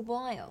 what's a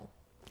while?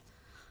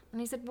 And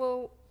he said,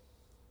 well,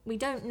 we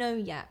don't know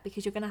yet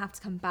because you're going to have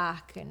to come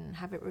back and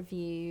have it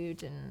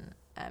reviewed and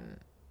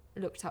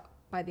looked up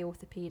by the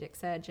orthopaedic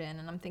surgeon.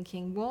 And I'm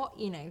thinking, what?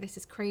 You know, this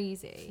is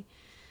crazy.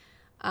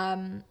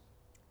 And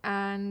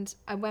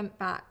I went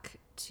back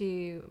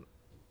to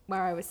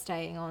where I was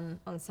staying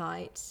on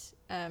site,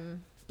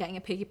 getting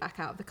a piggyback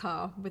out of the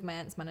car with my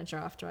ENTS manager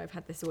after I've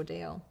had this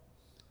ordeal.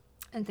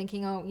 And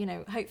thinking, oh, you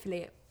know,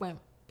 hopefully it won't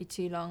be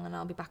too long and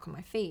I'll be back on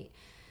my feet.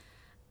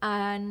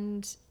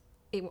 And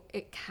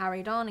it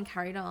carried on and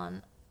carried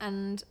on,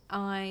 and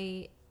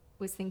I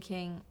was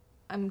thinking,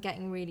 I'm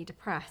getting really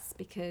depressed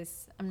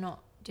because I'm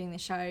not doing the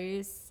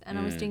shows, and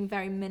I was doing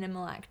very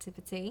minimal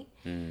activity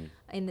in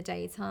the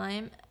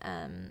daytime,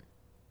 and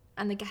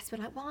the guests were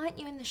like, why aren't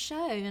you in the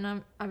show?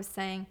 And I was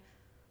saying,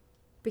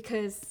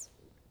 because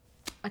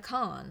I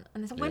can't.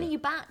 And they said, when are you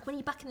back? When are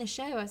you back in the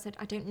show? I said,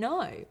 I don't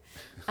know.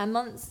 And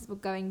months were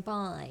going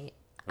by,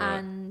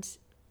 and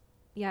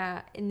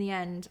yeah, in the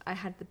end, I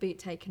had the boot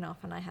taken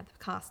off and I had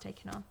the cast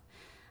taken off.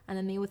 And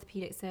then the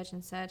orthopaedic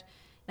surgeon said,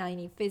 now you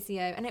need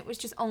physio. And it was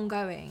just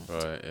ongoing.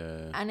 Right,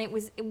 yeah. And it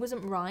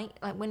wasn't right.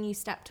 Like when you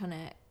stepped on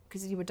it,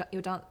 because you were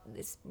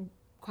this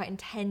quite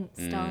intense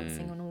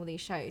dancing on all these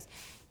shows,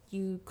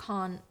 you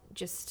can't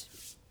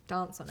just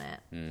dance on it.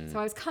 So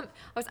I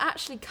was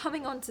actually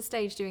coming onto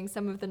stage doing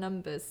some of the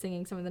numbers,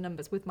 singing some of the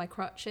numbers with my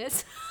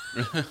crutches.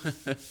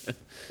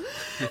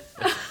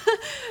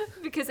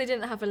 Because I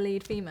didn't have a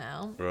lead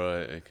female.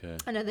 Right, okay.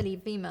 Another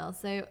lead female.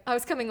 So I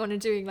was coming on and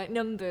doing like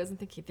numbers and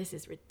thinking, this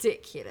is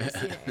ridiculous,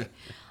 you know.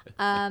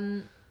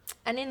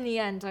 And in the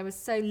end, I was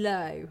so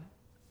low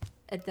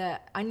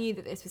that I knew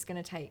that this was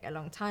going to take a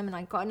long time. And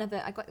I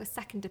got a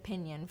second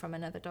opinion from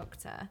another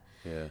doctor.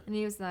 Yeah. And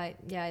he was like,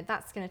 yeah,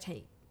 that's going to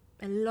take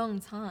a long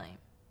time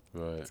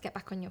Right. to get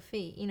back on your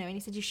feet, you know. And he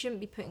said, you shouldn't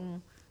be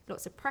putting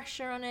lots of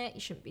pressure on it.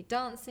 You shouldn't be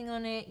dancing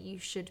on it. You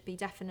should be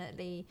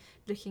definitely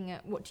looking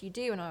at what do you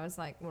do. And I was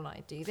like, well,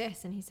 I do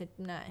this. And he said,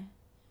 no,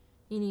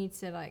 you need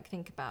to like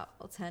think about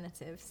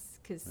alternatives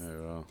because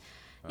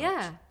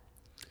yeah.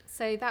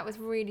 So that was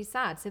really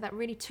sad. So that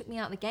really took me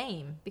out of the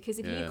game because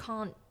if you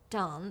can't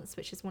dance,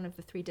 which is one of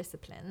the 3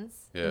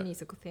 disciplines in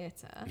musical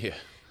theatre,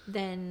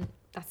 then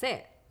that's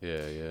it.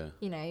 Yeah.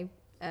 You know,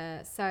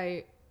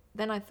 so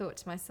then I thought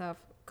to myself,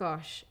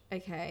 gosh,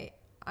 okay,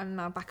 I'm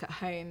now back at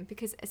home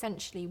because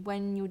essentially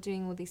when you're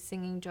doing all these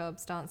singing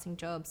jobs, dancing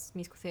jobs,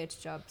 musical theatre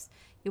jobs,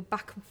 you're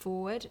back and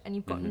forward and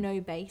you've got no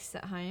base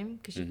at home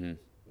because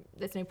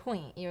there's no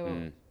point.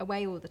 You're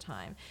away all the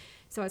time.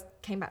 So I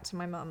came back to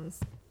my mum's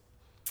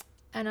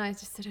and I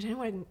just said, I don't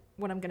know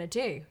what I'm going to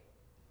do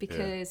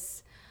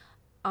because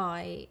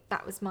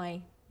that was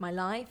my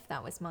life,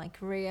 that was my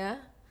career.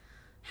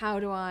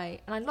 And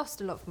I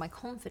lost a lot of my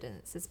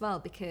confidence as well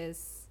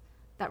because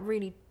that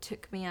really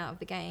took me out of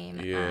the game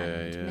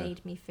and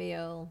made me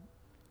feel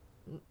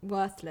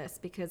worthless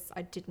because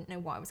I didn't know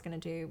what I was going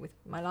to do with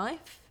my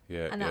life.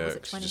 Yeah, and that was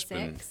at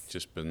 26.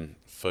 Just been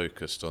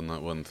focused on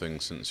that one thing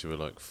since you were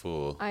like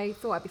 4. I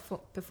thought I'd be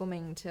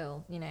performing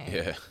until, you know,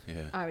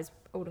 I was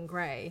old and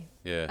grey.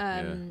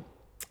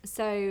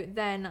 So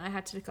then I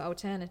had to look at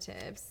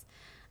alternatives.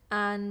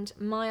 And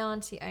my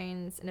auntie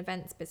owns an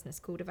events business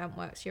called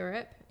EventWorks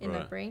Europe in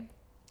Ledbury,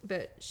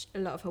 but a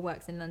lot of her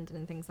work's in London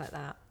and things like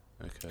that.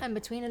 Okay. And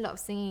between a lot of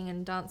singing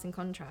and dancing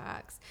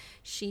contracts,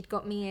 she'd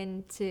got me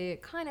in to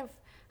kind of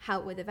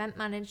help with event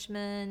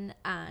management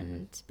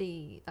and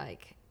be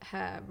like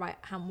her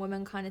right-hand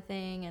woman kind of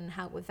thing and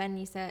help with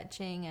venue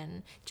searching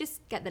and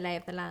just get the lay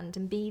of the land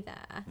and be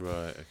there.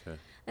 Right, okay.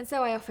 And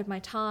so I offered my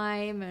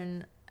time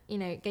and, you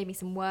know, it gave me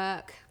some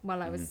work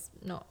while I was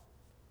not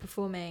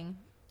performing,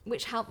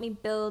 which helped me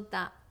build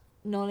that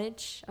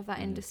knowledge of that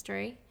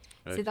industry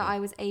so that I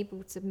was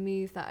able to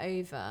move that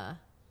over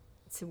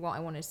to what I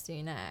wanted to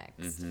do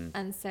next.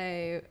 And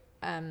so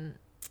then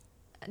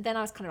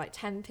I was kind of like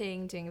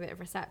temping, doing a bit of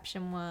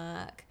reception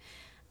work.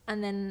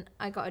 And then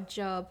I got a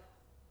job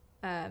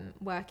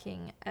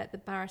working at the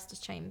Barristers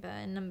Chamber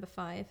in number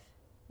 5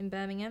 in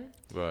Birmingham.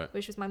 Right.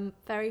 Which was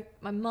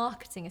my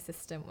marketing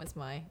assistant was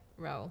my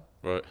role.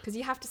 Right. Because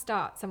you have to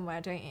start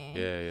somewhere, don't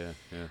you? Yeah.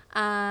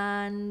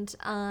 And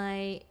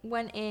I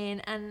went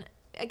in and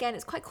again,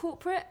 it's quite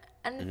corporate.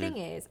 And the thing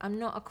is,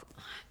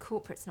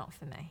 corporate's not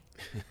for me.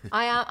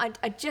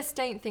 I just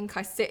don't think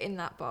I sit in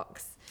that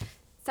box.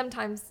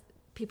 Sometimes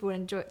people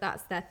enjoy,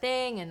 that's their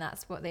thing and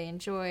that's what they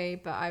enjoy.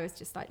 But I was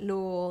just like,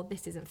 law,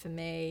 this isn't for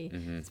me.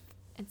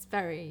 It's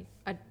very,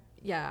 I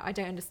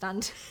don't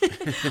understand.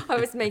 I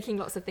was making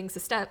lots of things for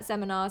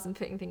seminars and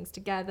putting things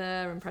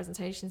together and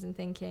presentations and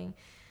thinking,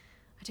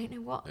 I don't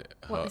know what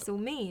this all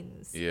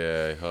means.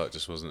 Yeah, heart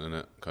just wasn't in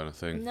it kind of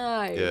thing.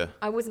 No, yeah.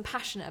 I wasn't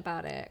passionate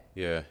about it.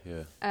 Yeah.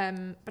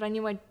 But I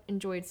knew I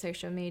enjoyed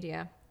social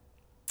media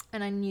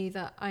and I knew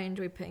that I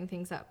enjoyed putting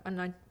things up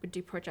and I would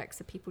do projects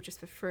for people just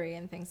for free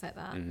and things like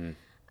that.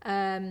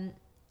 And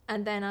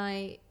then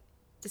I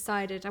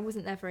decided, I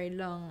wasn't there very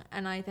long,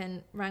 and I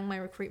then rang my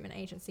recruitment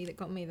agency that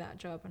got me that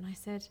job and I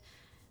said,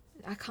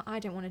 I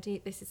don't want to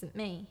do, this isn't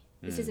me.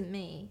 This isn't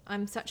me.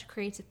 I'm such a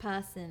creative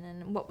person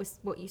and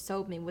what you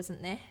sold me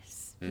wasn't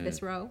this for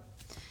this role.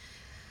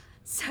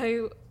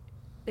 So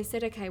they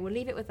said, okay, we'll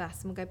leave it with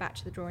us and we'll go back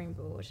to the drawing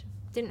board.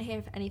 Didn't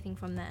hear anything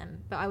from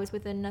them, but I was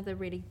with another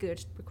really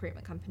good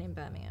recruitment company in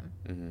Birmingham.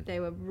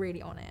 They were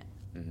really on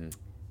it.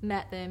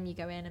 Met them, you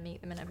go in and meet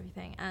them and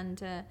everything.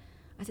 And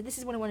I said, this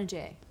is what I want to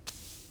do.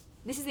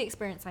 This is the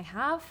experience I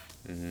have.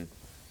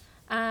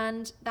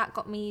 And that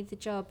got me the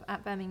job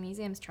at Birmingham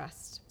Museums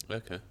Trust.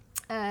 Okay.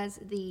 As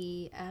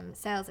the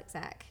sales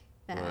exec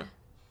there,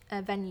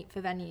 venue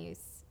for venues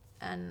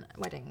and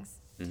weddings.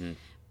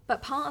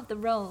 But part of the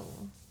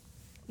role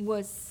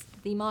was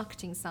the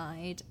marketing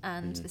side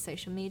and the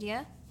social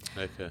media.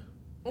 Okay.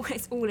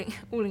 It's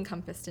all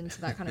encompassed into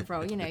that kind of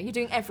role. You know, you're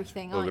doing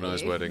everything, aren't you?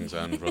 Organise weddings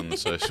and run the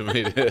social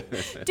media.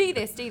 Do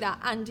this, do that,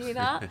 and do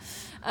that.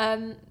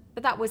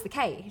 But that was the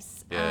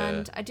case.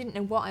 And I didn't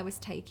know what I was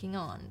taking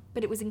on.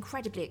 But it was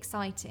incredibly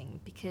exciting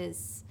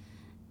because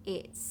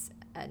it's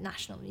a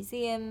national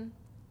museum.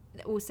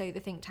 Also, the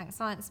Think Tank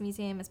Science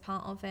Museum is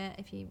part of it,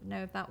 if you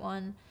know of that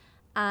one.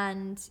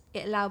 And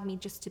it allowed me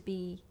just to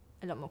be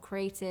a lot more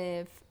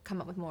creative,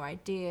 come up with more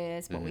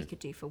ideas, what we could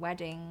do for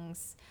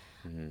weddings.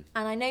 And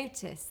I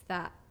noticed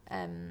that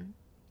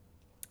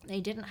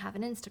they didn't have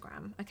an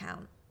Instagram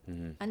account.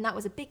 And that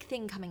was a big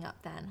thing coming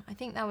up then. I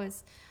think I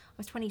was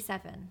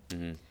 27.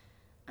 And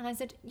I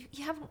said,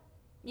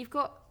 you've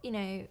got,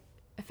 a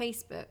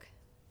Facebook.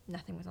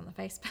 Nothing was on the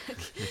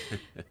Facebook.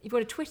 You've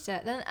got a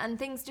Twitter. And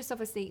things just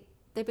obviously,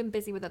 they've been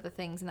busy with other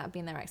things, and that had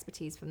been their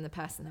expertise from the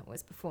person that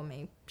was before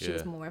me. She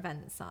was more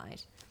event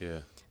side. Yeah.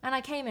 And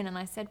I came in and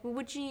I said, well,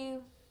 would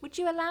you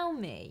allow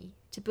me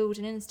to build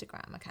an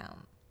Instagram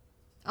account?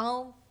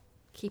 I'll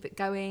keep it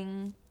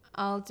going.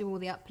 I'll do all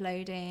the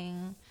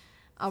uploading.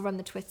 I'll run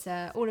the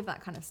Twitter, all of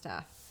that kind of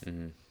stuff.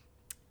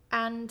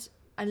 And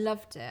I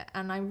loved it.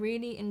 And I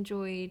really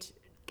enjoyed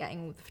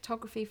getting all the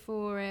photography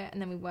for it.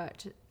 And then we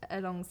worked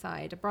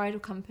alongside a bridal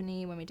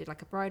company when we did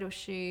like a bridal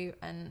shoot,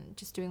 and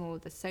just doing all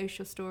the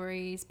social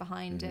stories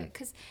behind it,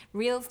 because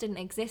Reels didn't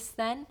exist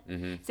then.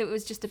 So it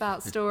was just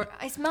about story.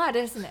 It's mad,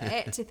 isn't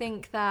it, to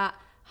think that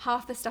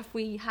half the stuff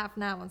we have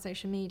now on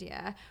social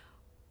media,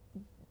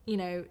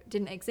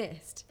 didn't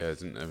exist. Yeah,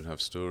 didn't even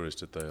have stories,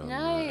 did they? On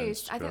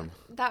Instagram?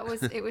 I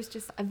think it was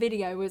just a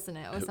video, wasn't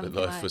it? Or something.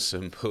 Life was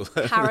simple.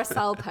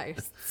 Carousel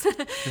posts.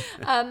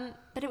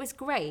 But it was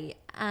great,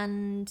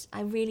 and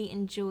I really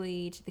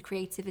enjoyed the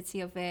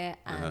creativity of it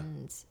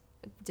and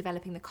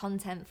developing the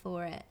content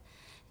for it,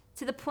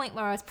 to the point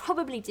where I was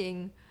probably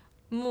doing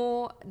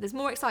there's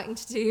more exciting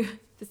to do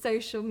the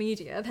social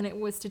media than it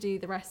was to do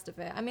the rest of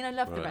it. I mean, I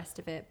love the rest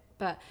of it,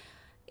 but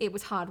it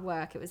was hard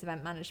work. It was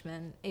event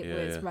management. It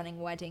was running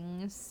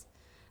weddings.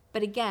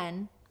 But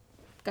again,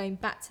 going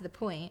back to the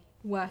point,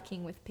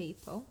 working with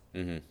people.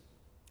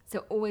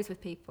 So always with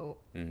people,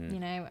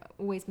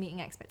 always meeting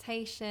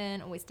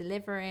expectation, always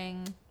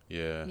delivering.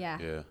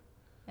 Yeah.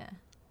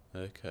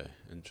 Okay,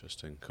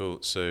 interesting. Cool.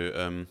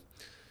 So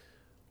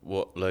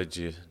what led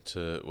you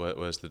to,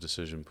 where's the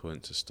decision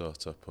point to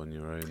start up on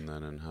your own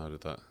then, and how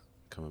did that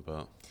come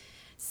about?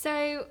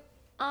 So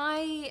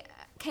I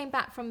came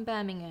back from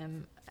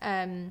Birmingham.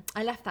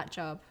 I left that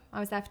job. I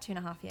was there for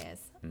 2.5 years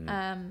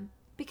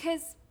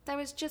because there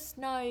was just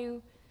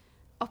no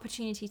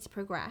opportunity to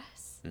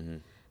progress.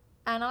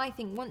 And I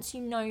think once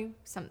you know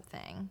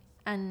something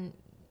and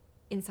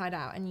inside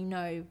out,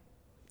 and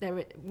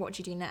what do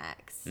you do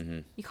next,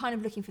 you're kind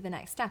of looking for the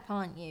next step,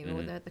 aren't you?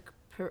 Or the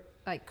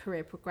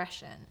career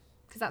progression,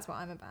 because that's what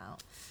I'm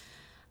about.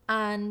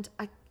 And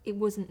it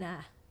wasn't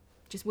there.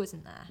 Just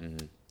wasn't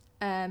there.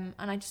 And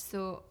I just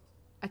thought,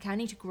 okay, I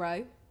need to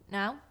grow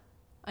now.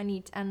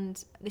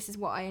 And this is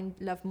what I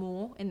love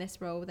more in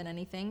this role than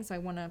anything, so I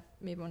want to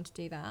move on to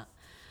do that.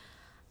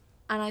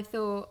 And I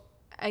thought,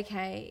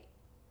 okay,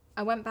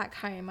 I went back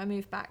home. I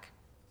moved back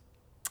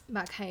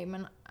home,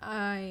 and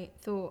I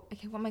thought,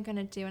 okay, what am I going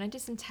to do? And I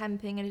did some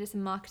temping, and I did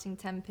some marketing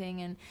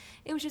temping, and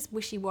it was just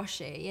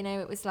wishy-washy,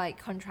 it was like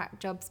contract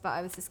jobs, but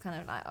I was just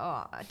kind of like,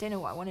 oh, I don't know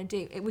what I want to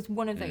do. It was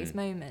one of those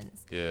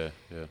moments. Yeah.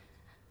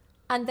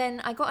 And then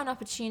I got an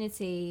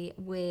opportunity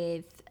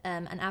with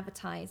an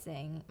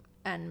advertising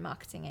and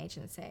marketing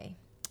agency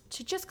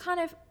to just kind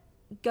of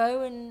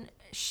go and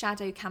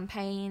shadow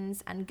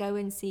campaigns and go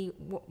and see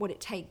what it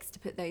takes to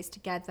put those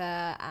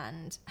together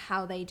and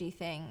how they do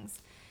things.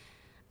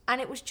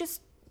 And it was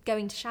just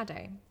going to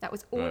shadow. That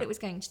was all it was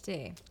going to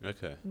do.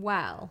 Okay.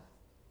 Well,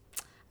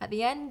 at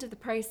the end of the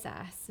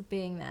process of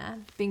being there,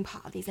 being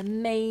part of these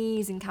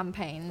amazing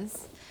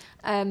campaigns,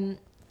 the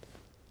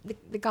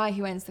guy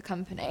who owns the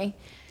company,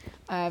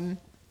 I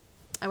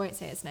won't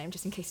say his name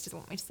just in case he doesn't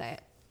want me to say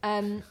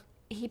it,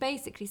 he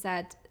basically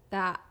said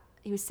that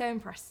he was so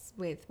impressed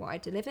with what I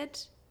delivered,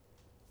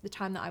 the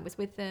time that I was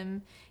with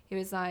them. He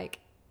was like,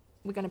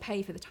 we're going to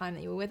pay for the time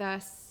that you were with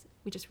us.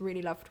 We just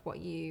really loved what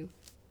you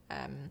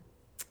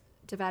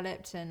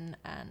developed and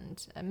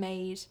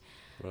made,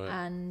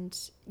 and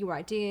your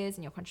ideas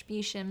and your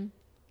contribution.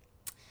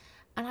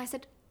 And I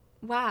said,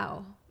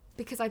 wow,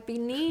 because I've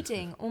been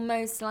needing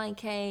almost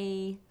like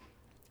I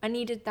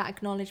needed that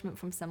acknowledgement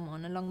from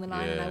someone along the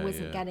line, and I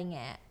wasn't getting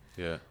it.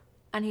 Yeah.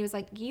 And he was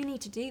like, you need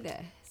to do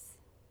this.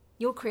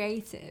 You're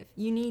creative.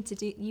 You need to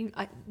do,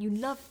 you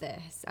love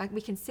this.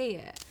 We can see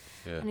it.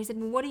 Yeah. And he said,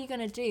 well, what are you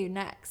going to do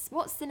next?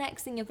 What's the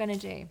next thing you're going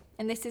to do?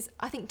 And this is,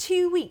 I think,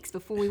 2 weeks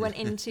before we went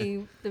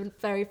into the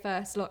very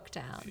first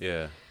lockdown.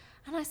 Yeah.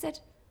 And I said,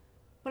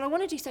 well, I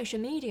want to do social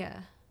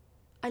media.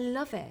 I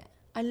love it.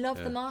 I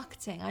love the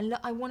marketing.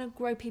 I want to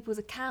grow people's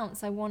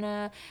accounts. I want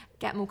to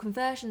get more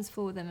conversions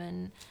for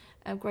them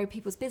and grow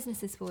people's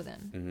businesses for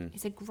them. He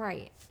said,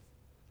 great.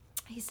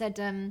 He said,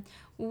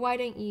 well, why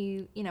don't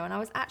you, and I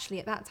was actually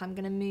at that time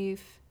going to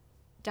move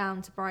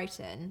down to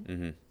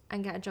Brighton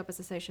and get a job as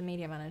a social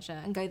media manager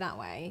and go that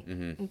way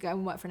and go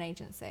and work for an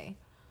agency.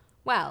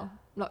 Well,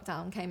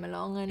 lockdown came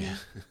along and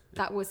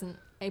that wasn't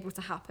able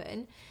to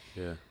happen.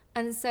 Yeah.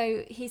 And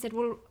so he said,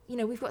 well,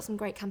 we've got some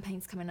great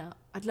campaigns coming up.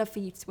 I'd love for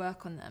you to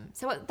work on them.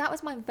 So that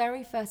was my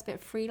very first bit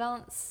of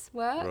freelance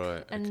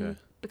work and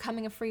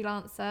becoming a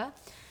freelancer.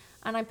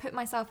 And I put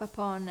myself up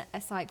on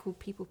a site called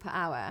People Per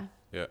Hour.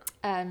 Yeah.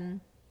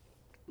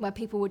 Where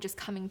people were just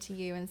coming to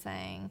you and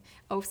saying,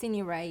 oh, I've seen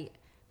your rate.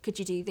 Could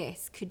you do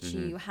this? Could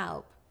you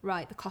help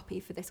write the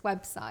copy for this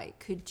website?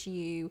 Could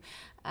you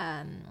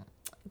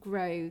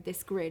grow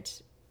this grid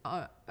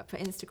for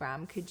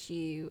Instagram, could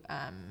you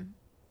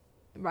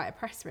write a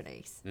press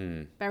release?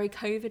 Very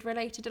COVID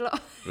related a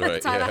lot at the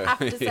time, I have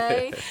to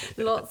say.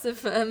 Lots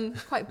of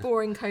quite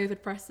boring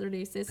COVID press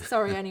releases.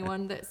 Sorry,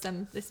 anyone that's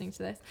listening to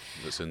this.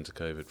 That's into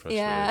COVID press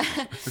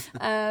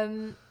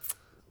releases.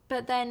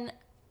 But then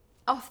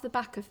off the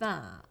back of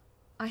that,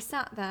 I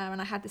sat there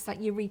and I had this like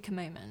eureka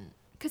moment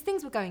because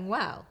things were going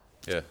well.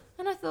 Yeah.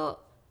 And I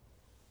thought,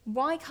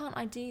 why can't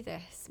I do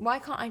this? Why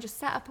can't I just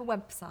set up a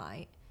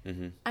website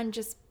and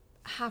just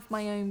have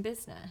my own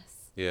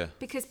business? Yeah.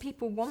 Because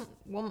people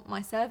want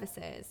my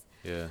services.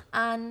 Yeah.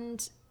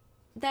 And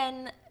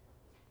then,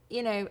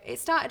 you know, it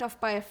started off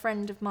by a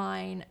friend of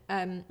mine,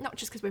 not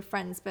just because we're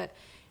friends, but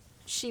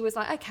she was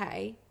like,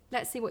 okay,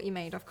 let's see what you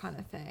made of, kind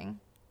of thing.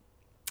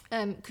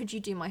 Could you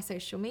do my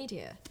social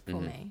media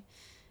for me?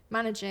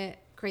 Manage it,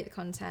 create the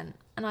content.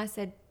 And I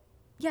said,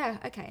 yeah,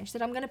 okay. And she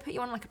said, I'm going to put you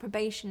on like a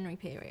probationary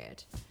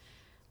period,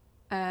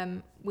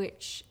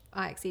 which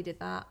I exceeded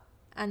that.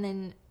 And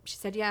then she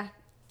said, yeah,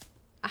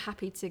 I'm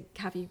happy to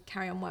have you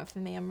carry on work for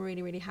me. I'm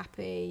really, really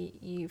happy.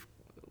 You've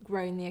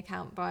grown the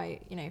account by,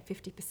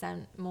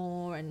 50%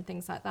 more and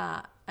things like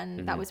that.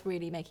 And that was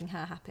really making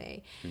her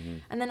happy.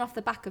 And then off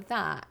the back of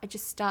that, I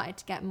just started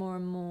to get more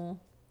and more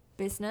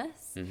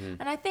business.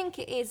 And I think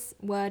it is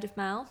word of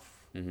mouth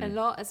a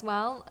lot as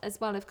well as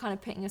kind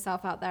of putting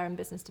yourself out there in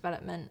business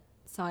development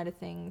side of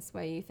things,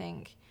 where you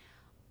think,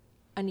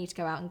 I need to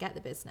go out and get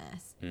the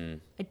business.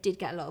 I did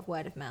get a lot of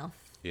word of mouth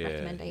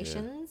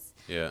recommendations.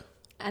 Yeah.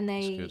 And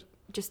they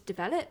just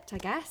developed, I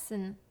guess,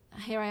 and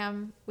here I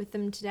am with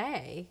them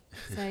today.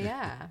 So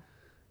yeah.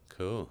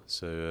 Cool.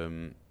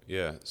 So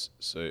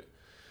so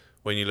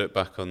when you look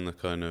back on the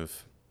kind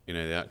of,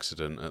 the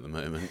accident at the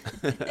moment,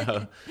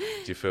 do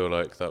you feel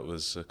like that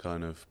was a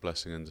kind of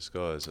blessing in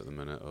disguise at the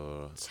minute,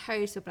 or?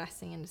 Total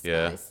blessing in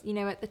disguise.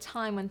 At the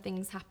time when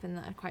things happen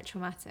that are quite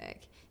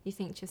traumatic, you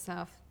think to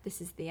yourself, this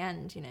is the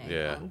end,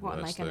 what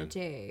am I going to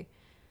do?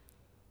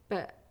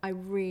 But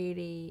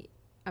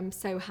I'm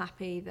so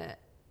happy that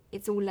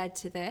it's all led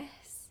to this.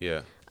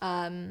 Yeah.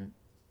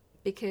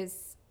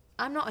 Because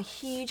I'm not a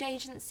huge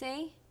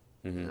agency.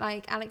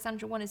 Like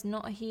Alexandra One is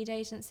not a huge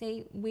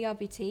agency. We are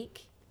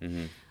boutique.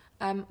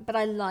 But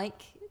I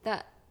like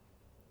that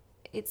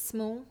it's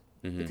small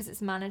because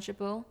it's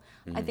manageable.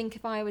 I think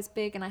if I was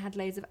big and I had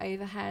loads of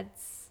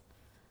overheads,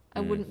 I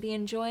wouldn't be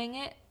enjoying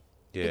it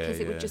because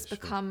it would just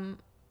become,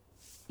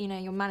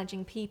 you're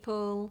managing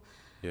people.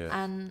 Yeah.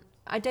 And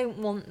I don't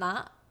want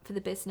that for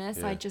the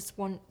business. I just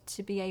want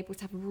to be able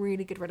to have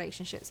really good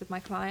relationships with my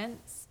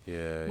clients,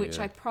 which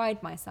I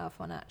pride myself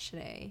on,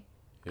 actually.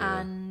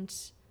 And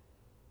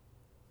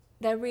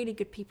they're really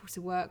good people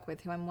to work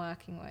with who I'm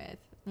working with.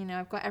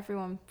 I've got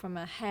everyone from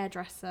a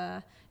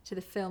hairdresser to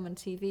the film and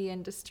TV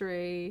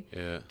industry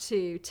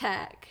to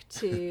tech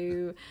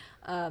to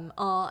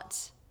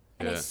art.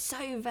 And it's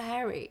so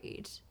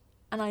varied.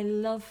 And I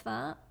love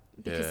that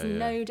because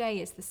no day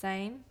is the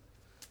same.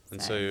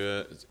 And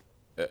so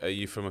are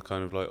you from a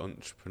kind of like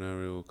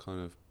entrepreneurial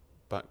kind of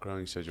background?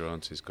 You said your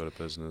auntie's got a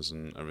business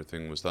and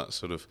everything. Was that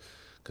sort of,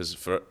 because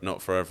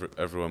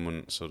everyone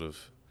wouldn't sort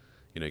of,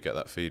 get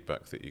that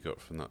feedback that you got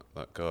from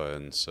that guy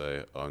and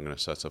say, I'm going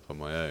to set up on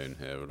my own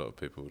here. A lot of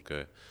people would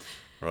go,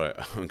 right,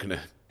 I'm going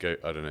to go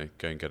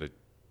and get a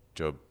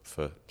job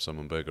for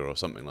someone bigger or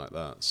something like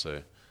that.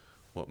 So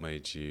what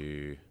made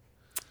you,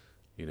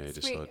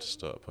 decide to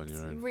start up on your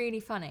own? It's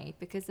really funny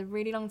because a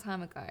really long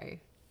time ago,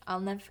 I'll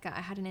never forget,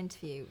 I had an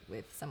interview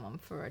with someone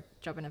for a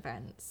job in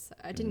events.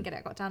 I didn't get it.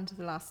 I got down to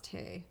the last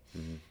two.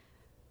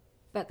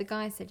 But the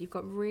guy said, you've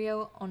got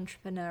real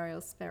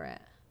entrepreneurial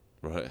spirit.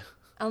 Right.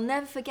 I'll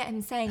never forget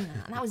him saying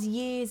that. And that was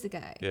years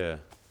ago. Yeah.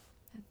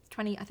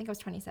 I think I was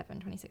 26,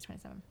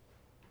 27.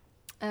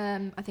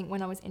 I think when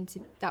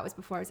that was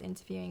before I was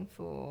interviewing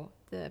for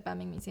the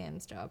Birmingham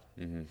Museum's job.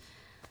 And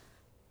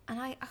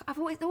I've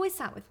always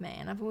sat with me,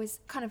 and I've always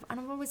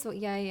thought,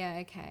 yeah,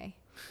 okay.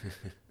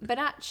 But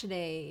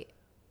actually,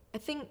 I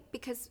think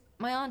because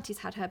my auntie's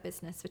had her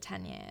business for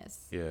 10 years.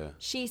 Yeah.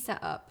 She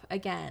set up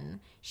again.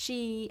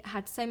 She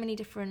had so many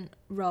different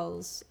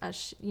roles as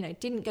she,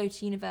 didn't go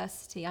to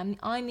university. I'm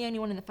the only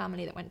one in the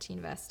family that went to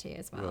university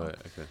as well. Right,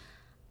 okay.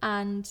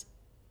 And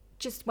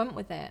just went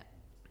with it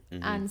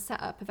and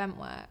set up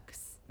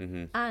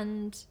EventWorks.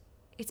 And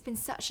it's been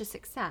such a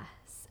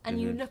success.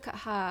 And you look at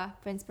her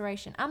for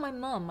inspiration. And my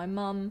mum. My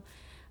mum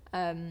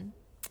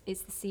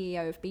is the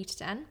CEO of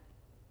Beta10.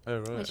 Oh,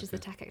 right. Which is the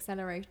tech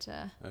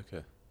accelerator.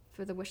 Okay.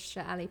 For the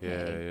Worcestershire LEP.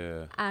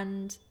 Yeah.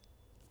 And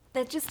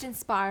they're just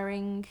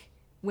inspiring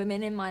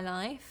women in my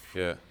life.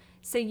 Yeah.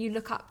 So you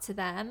look up to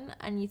them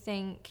and you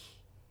think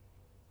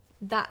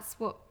that's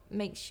what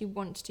makes you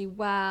want to do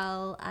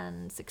well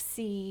and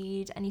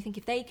succeed. And you think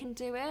if they can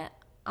do it,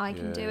 I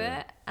can do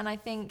it. And I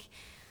think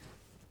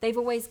they've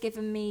always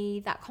given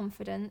me that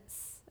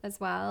confidence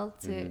as well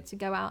to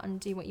go out and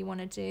do what you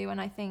want to do.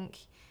 And I think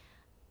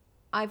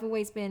I've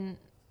always been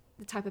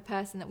the type of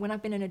person that when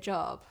I've been in a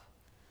job,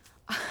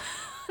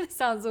 it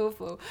sounds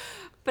awful,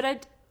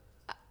 but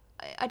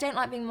I don't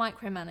like being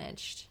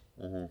micromanaged.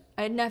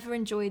 I never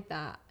enjoyed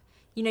that.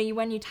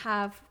 when you'd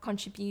have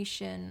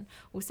contribution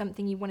or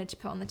something you wanted to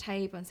put on the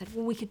table and said,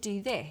 well, we could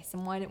do this,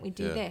 and why don't we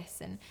do this?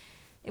 And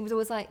it was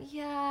always like,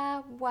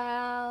 yeah,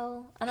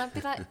 well, and I'd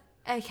be like,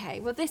 okay,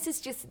 well, this is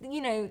just,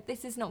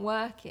 this is not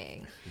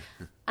working.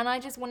 And I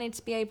just wanted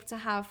to be able to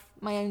have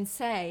my own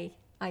say,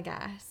 I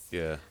guess.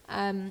 Yeah.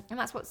 And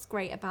that's what's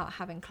great about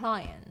having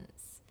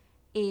clients,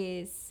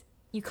 is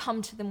you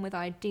come to them with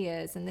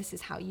ideas, and this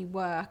is how you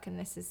work, and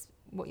this is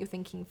what you're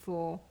thinking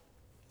for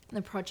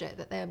the project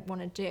that they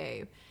want to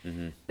do.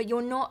 Mm-hmm. But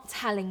you're not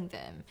telling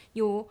them.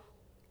 You're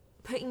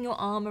putting your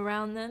arm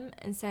around them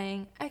and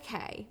saying,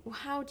 okay, well,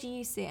 how do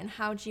you see it, and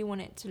how do you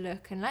want it to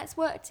look, and let's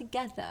work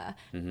together.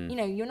 Mm-hmm.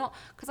 You're not,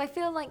 because I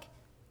feel like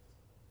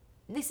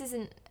this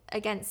isn't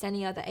against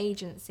any other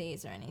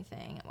agencies or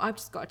anything. I've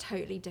just got a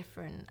totally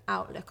different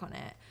outlook on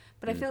it.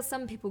 But I feel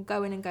some people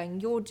go in and going,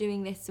 you're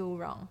doing this all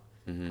wrong.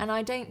 Mm-hmm. And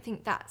I don't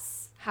think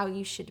that's how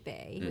you should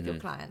be with your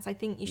clients. I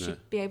think you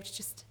should be able to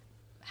just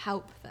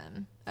help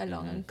them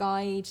along and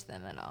guide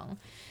them along.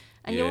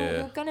 And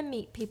you're going to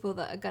meet people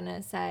that are going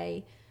to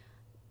say,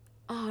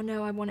 oh,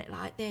 no, I want it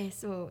like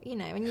this, or,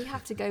 and you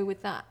have to go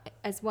with that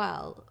as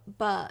well.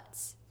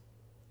 But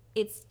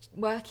it's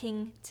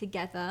working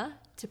together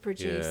to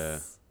produce. Yeah.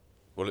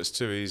 Well, it's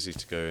too easy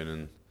to go in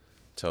and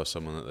tell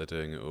someone that they're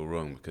doing it all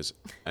wrong, because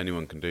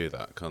anyone can do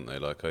that, can't they?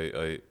 Like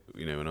I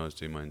when I was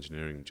doing my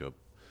engineering job,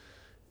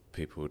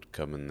 people would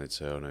come and they'd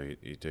say, oh no,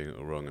 you're doing it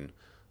all wrong. And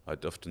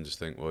I'd often just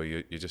think, well,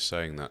 you're just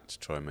saying that to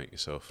try and make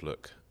yourself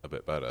look a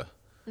bit better.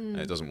 And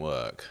it doesn't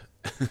work.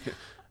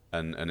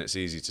 and it's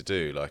easy to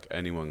do. Like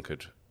anyone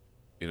could,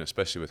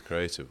 especially with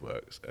creative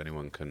works,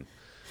 anyone can,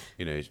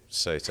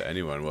 say to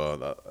anyone,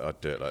 well,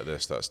 I'd do it like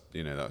this,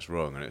 that's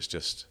wrong. And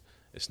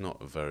it's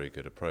not a very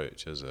good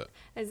approach, is it?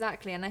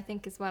 Exactly. And I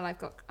think as well,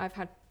 I've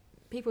had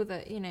people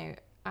that,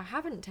 I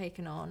haven't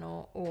taken on,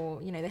 or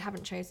they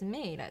haven't chosen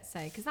me, let's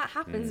say, because that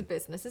happens in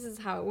business. This is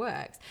how it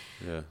works.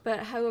 Yeah.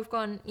 But how have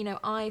gone,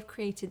 I've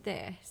created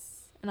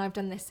this and I've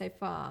done this so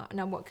far.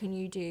 Now what can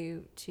you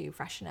do to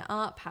freshen it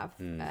up, have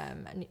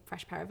a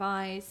fresh pair of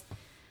eyes?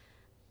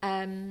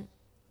 And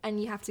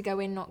you have to go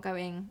in not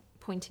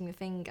pointing the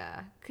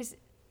finger, because,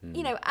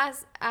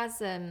 as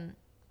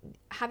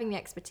having the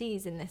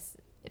expertise in this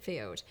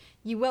field,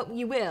 you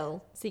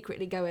will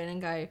secretly go in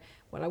and go,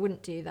 well, I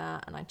wouldn't do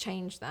that, and I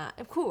change that.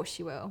 Of course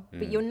you will,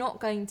 but you're not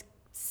going to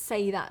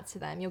say that to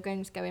them. You're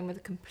going to go in with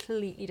a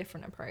completely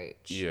different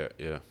approach.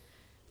 Yeah.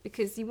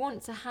 Because you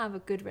want to have a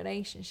good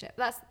relationship.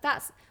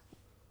 That's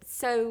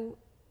so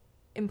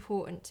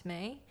important to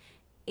me,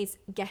 is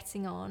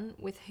getting on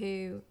with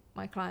who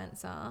my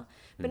clients are,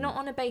 but not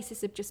on a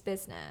basis of just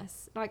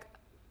business. Like,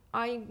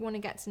 I want to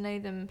get to know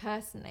them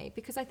personally,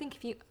 because I think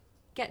if you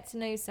get to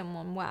know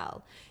someone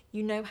well,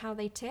 you know how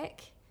they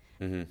tick.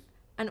 Mm-hmm.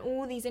 And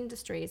all these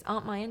industries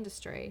aren't my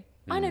industry.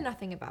 I know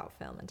nothing about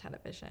film and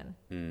television.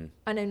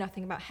 I know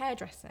nothing about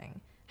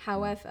hairdressing.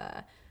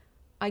 However,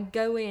 I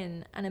go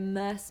in and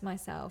immerse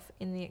myself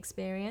in the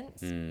experience.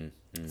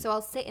 So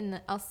I'll sit in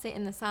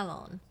the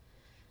salon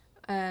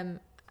and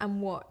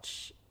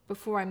watch,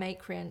 before I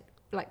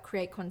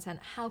create content,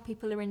 how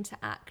people are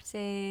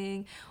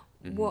interacting,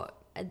 what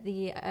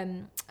the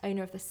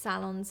owner of the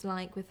salon's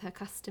like with her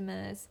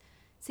customers.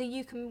 So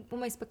you can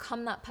almost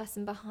become that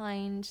person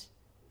behind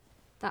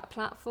that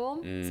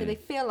platform. So they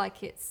feel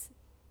like it's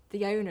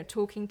the owner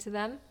talking to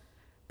them,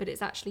 but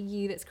it's actually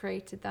you that's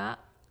created that.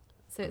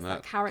 So it's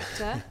that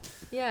character.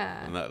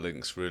 Yeah. And that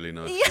links really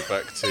nicely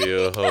back to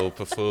your whole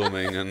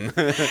performing and...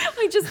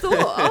 I just thought,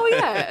 oh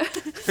yeah.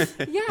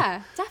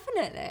 Yeah,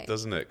 definitely.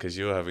 Doesn't it? Because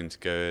you're having to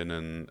go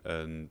in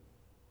and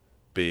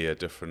be a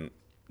different,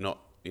 not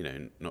be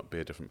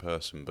a different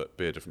person, but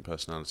be a different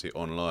personality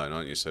online,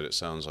 aren't you? So it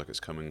sounds like it's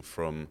coming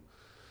from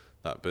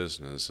that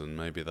business, and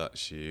maybe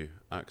that's you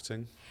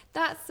acting.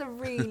 That's a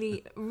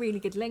really, really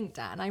good link,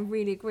 Dan. I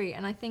really agree.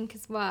 And I think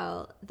as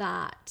well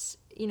that,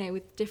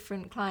 with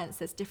different clients,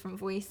 there's different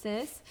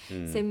voices.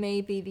 So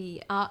maybe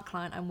the art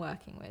client I'm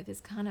working with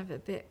is kind of a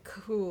bit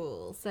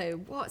cool.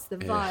 So what's the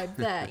vibe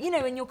there?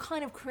 And you're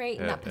kind of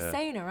creating that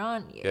persona,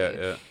 aren't you?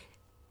 Yeah.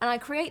 And I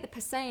create the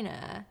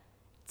persona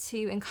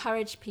to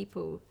encourage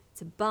people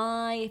to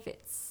buy, if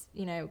it's,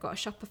 got a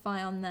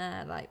Shopify on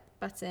there, like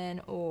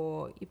button,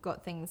 or you've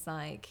got things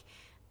like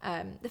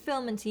the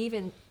film and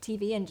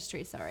TV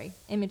industry,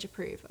 image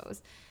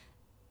approvals.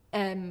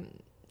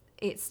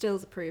 It's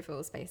stills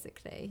approvals,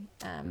 basically,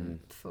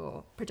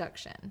 for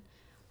production.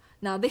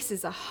 Now, this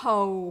is a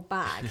whole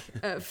bag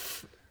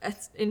of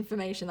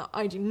information that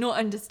I do not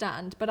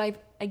understand, but I've,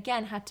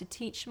 again, had to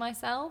teach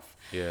myself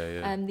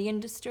the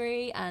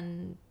industry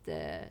and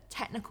the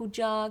technical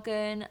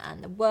jargon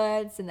and the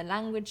words and the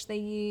language they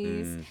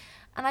use.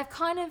 And I've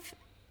kind of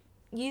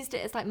used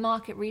it as like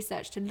market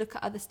research to look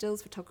at other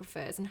stills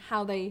photographers and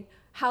how they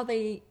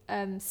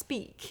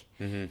speak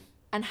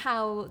and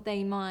how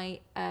they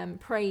might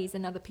praise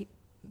another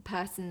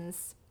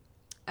person's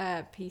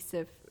piece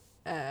of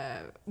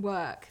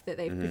work that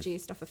they've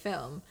produced off a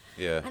film.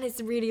 And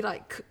it's really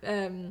like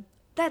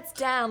that's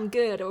damn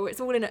good, or it's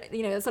all in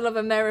there's a lot of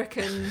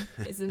American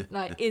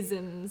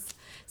isms.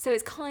 So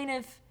it's kind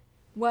of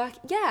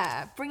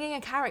bringing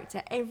a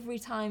character every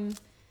time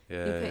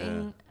you're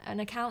putting an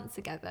account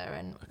together.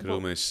 And I could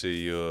almost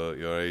see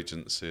your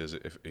agency as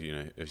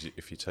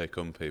if you take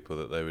on people,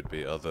 that they would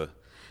be other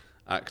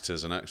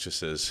actors and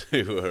actresses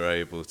who are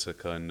able to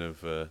kind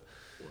of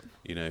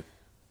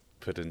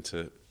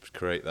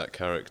create that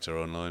character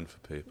online for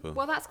people.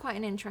 Well, that's quite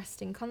an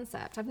interesting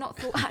concept. I've not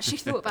actually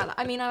thought about that.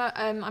 I mean,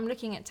 I'm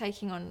looking at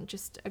taking on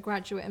just a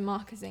graduate in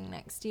marketing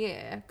next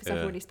year, because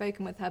I've already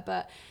spoken with her.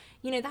 But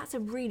that's a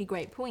really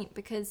great point,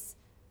 because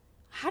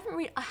I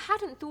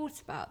hadn't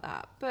thought about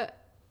that. But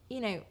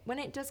when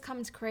it does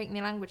come to creating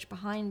the language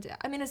behind it,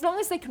 I mean, as long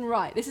as they can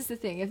write, this is the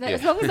thing.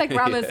 As long as their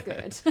grammar's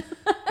good.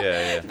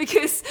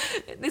 Because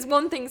there's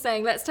one thing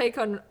saying, let's take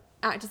on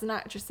actors and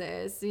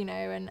actresses,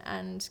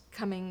 and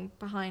coming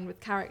behind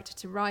with character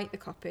to write the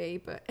copy,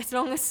 but as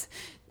long as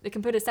they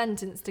can put a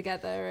sentence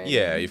together.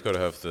 You've got to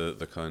have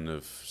the kind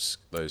of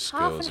those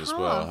skills as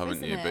well,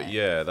 haven't you? But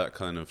that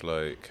kind of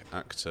like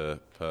actor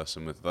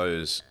person with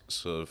those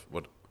sort of,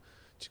 what do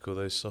you call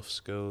those, soft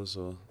skills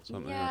or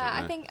something?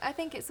 Yeah, I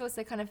think it's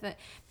also kind of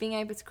being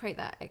able to create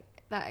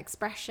that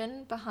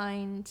expression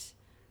behind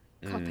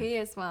copy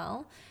as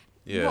well.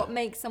 Yeah. What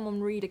makes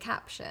someone read a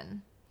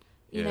caption?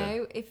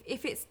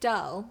 If it's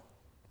dull,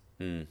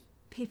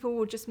 people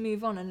will just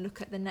move on and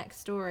look at the next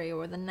story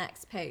or the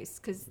next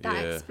post, because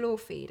that Explore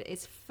feed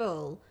is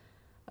full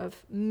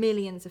of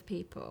millions of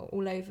people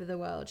all over the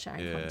world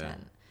sharing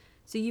content.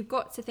 So you've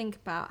got to think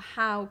about,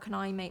 how can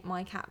I make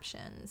my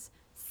captions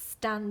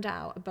stand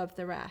out above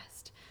the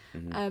rest?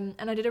 And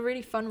I did a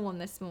really fun one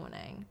this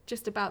morning,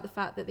 just about the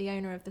fact that the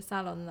owner of the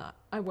salon that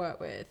I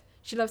work with,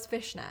 she loves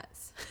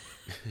fishnets.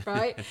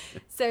 Right?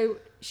 So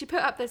she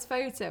put up this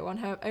photo on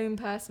her own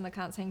personal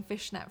account saying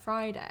Fishnet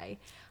Friday.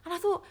 And I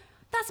thought,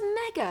 that's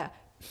mega.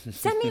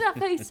 Send me that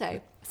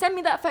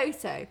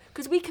photo.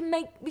 Because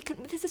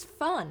this is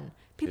fun.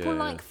 People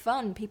like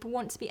fun. People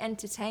want to be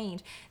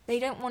entertained. They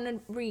don't want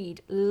to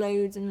read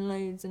loads and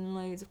loads and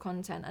loads of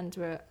content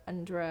under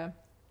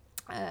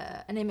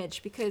an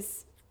image,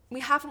 because we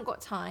haven't got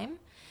time.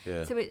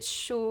 Yeah. So it's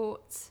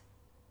short,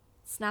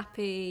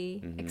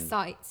 snappy,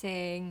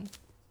 exciting,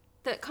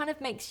 that kind of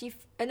makes you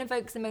and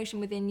evokes emotion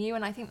within you.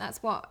 And I think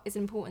that's what is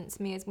important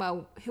to me as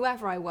well.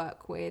 Whoever I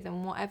work with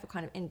and whatever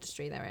kind of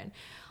industry they're in,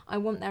 I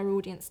want their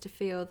audience to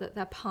feel that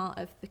they're part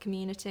of the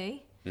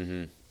community.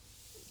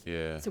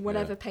 Yeah. So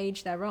whatever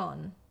page they're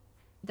on,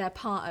 they're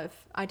part of,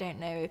 I don't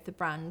know if the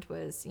brand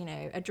was,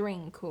 a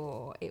drink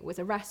or it was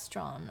a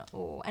restaurant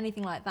or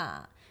anything like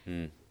that.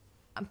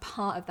 I'm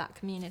part of that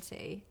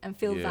community and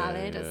feel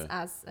valid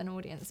as an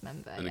audience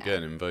member. And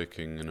again,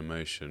 invoking an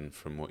emotion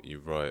from what you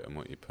write and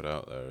what you put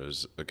out there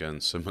is,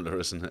 again, similar,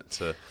 isn't it,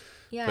 to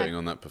putting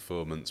on that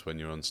performance when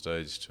you're on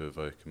stage to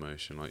evoke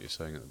emotion, like you're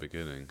saying at the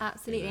beginning.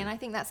 Absolutely. And I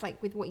think that's like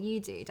with what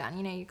you do,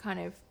 Dan,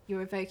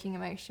 you're evoking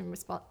emotion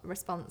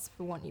response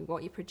for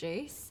what you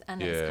produce.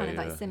 And it's kind of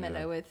like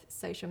similar with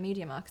social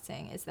media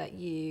marketing, is that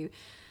you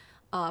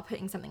are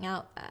putting something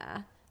out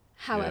there.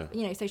 However,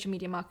 social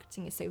media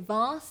marketing is so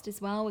vast as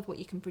well, with what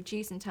you can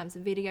produce in terms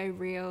of video,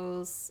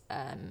 reels,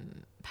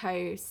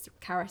 posts,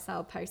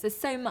 carousel posts. There's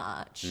so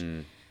much,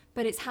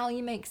 but it's how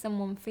you make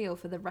someone feel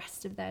for the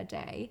rest of their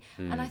day.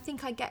 And I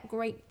think I get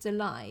great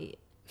delight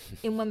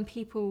in when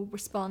people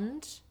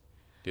respond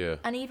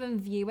and even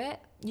view it.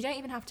 You don't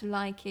even have to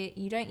like it.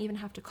 You don't even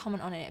have to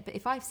comment on it. But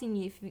if I've seen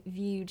you've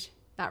viewed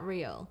that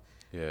reel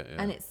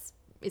and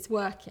it's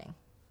working,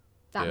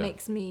 that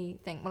makes me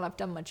think, well, I've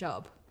done my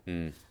job.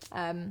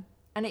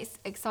 And it's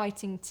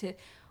exciting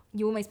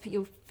you almost put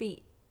your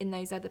feet in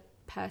those other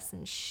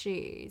person's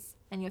shoes,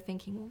 and you're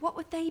thinking, well, what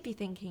would they be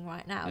thinking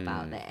right now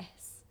about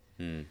this?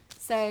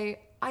 So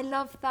I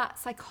love that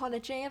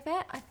psychology of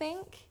it. I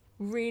think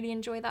really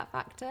enjoy that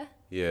factor.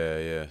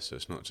 So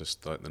it's not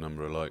just like the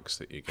number of likes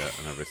that you get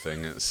and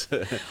everything, it's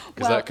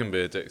because that can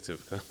be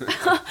addictive.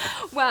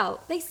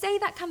 Well, they say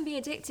that can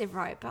be addictive,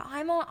 right? But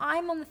I'm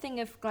on the thing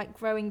of like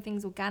growing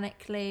things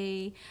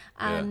organically,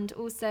 and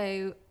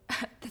also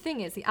the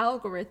thing is, the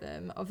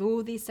algorithm of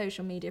all these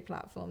social media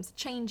platforms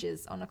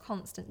changes on a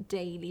constant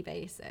daily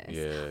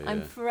basis.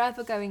 I'm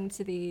forever going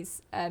to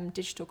these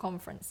digital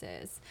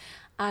conferences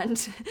and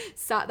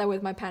sat there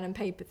with my pen and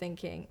paper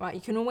thinking, right,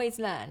 you can always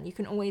learn.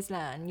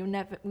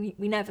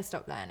 We never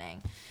stop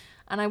learning.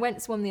 And I went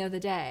to one the other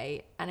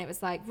day and it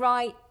was like,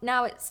 right,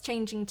 now it's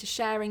changing to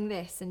sharing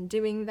this and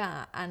doing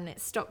that, and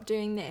it stopped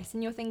doing this.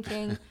 And you're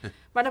thinking,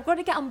 right, I've got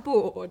to get on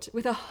board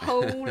with a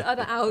whole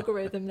other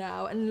algorithm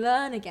now and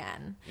learn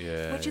again,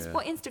 which is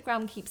what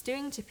Instagram keeps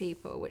doing to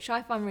people, which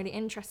I find really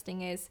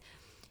interesting. Is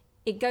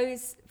it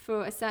goes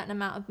for a certain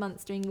amount of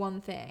months doing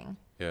one thing.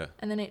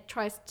 And then it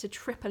tries to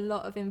trip a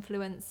lot of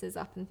influencers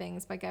up and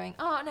things by going,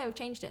 oh, no, we've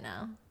changed it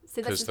now.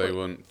 So because they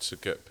want to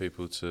get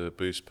people to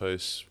boost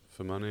posts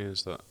for money,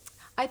 is that?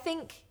 I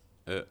think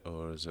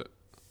or is it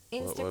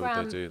Instagram? Why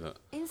would they do that?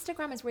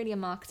 Instagram is really a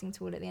marketing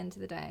tool at the end of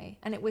the day,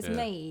 and it was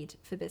made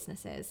for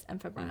businesses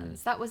and for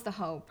brands. That was the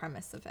whole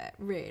premise of it,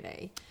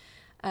 really.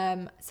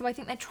 So I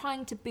think they're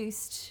trying to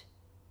boost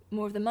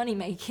more of the money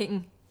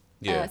making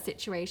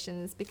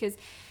situations, because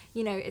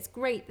you know, it's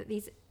great that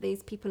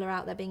these people are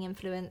out there being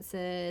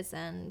influencers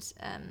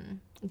and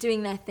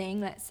doing their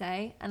thing, let's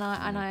say, and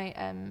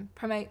I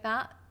promote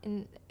that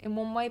in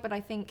one way. But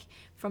I think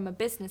from a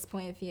business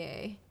point of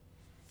view,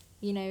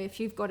 you know, if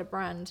you've got a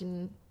brand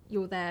and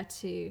you're there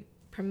to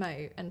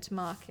promote and to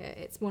market,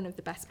 it's one of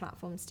the best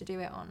platforms to do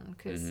it on,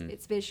 because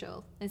it's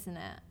visual, isn't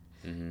it?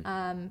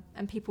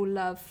 And people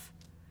love,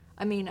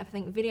 I mean, I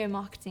think video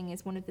marketing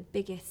is one of the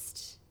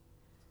biggest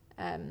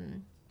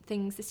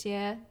things this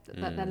year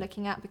that they're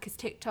looking at, because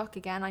TikTok,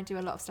 again, I do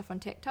a lot of stuff on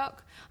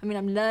TikTok. I mean,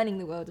 I'm learning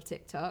the world of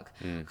TikTok.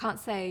 I can't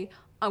say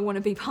I want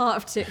to be part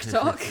of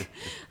TikTok,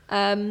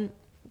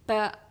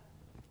 but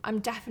I'm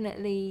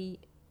definitely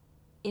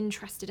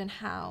interested in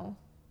how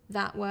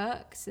that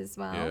works as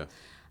well,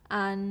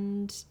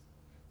 and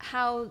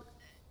how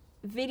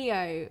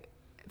video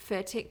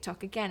for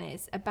TikTok, again,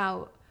 is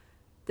about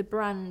the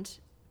brand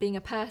being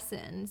a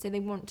person, so they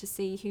want to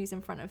see who's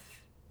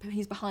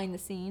behind the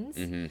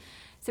scenes.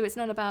 So it's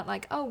not about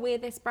like, oh, we're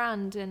this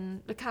brand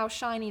and look how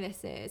shiny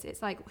this is.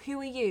 It's like, who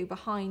are you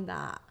behind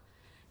that?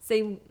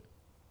 So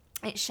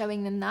it's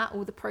showing them that,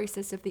 or the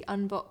process of the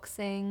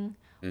unboxing,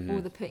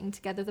 or the putting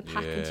together the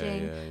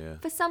packaging.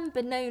 For some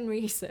unknown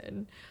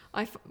reason,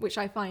 which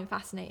I find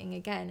fascinating,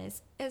 again,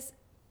 is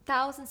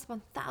thousands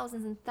upon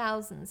thousands and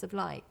thousands of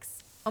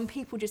likes on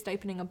people just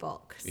opening a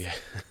box.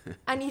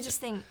 And you just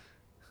think,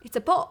 it's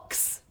a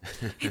box.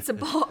 It's a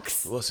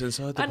box. What's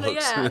inside the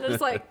box? And it's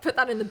like, put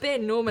that in the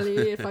bin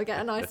normally if I get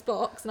a nice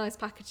box, nice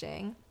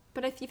packaging.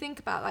 But if you think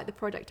about like the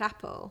product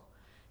Apple,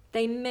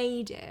 they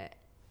made it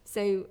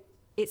so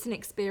it's an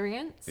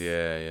experience.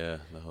 The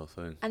whole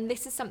thing. And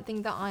this is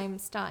something that I'm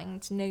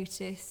starting to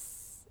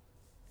notice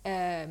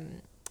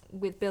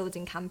with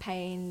building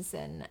campaigns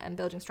and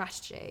building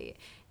strategy,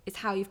 is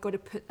how you've got to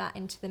put that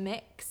into the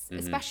mix,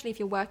 especially if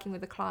you're working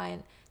with a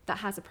client that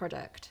has a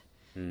product.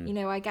 You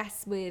know, I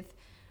guess with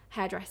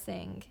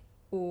hairdressing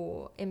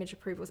or image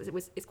approvals,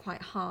 it's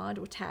quite hard,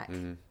 or tech.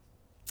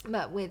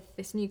 But with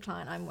this new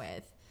client I'm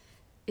with,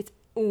 it's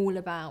all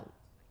about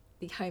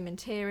the home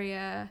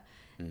interior,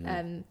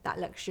 that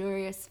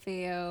luxurious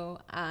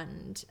feel,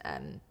 and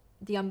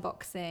the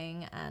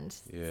unboxing and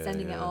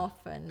sending it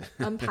off and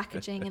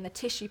unpackaging and the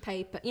tissue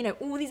paper. You know,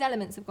 all these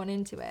elements have gone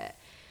into it.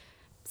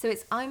 So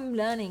I'm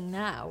learning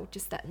now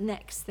just that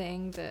next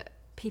thing that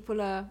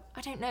people are,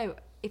 I don't know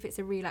if it's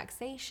a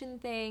relaxation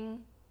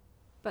thing,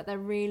 but they're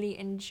really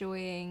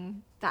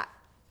enjoying that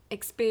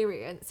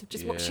experience of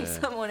just watching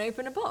someone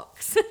open a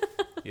box.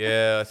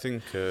 I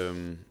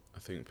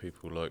think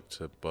people like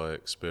to buy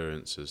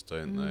experiences,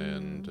 don't they?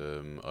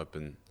 And I've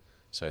been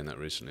saying that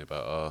recently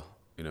about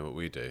what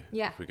we do.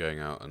 If we're going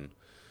out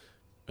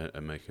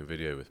and making a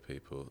video with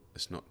people,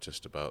 it's not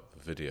just about the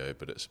video,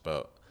 but it's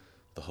about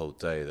the whole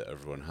day that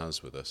everyone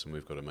has with us, and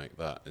we've got to make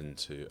that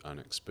into an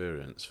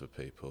experience for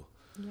people.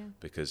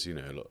 Because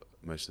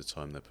most of the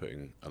time they're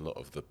putting a lot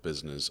of the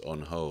business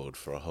on hold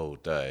for a whole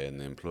day, and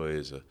the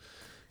employees are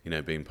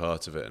being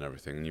part of it and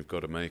everything, and you've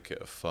got to make it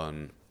a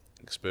fun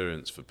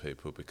experience for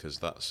people, because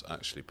that's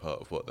actually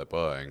part of what they're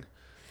buying.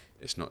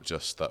 It's not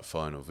just that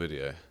final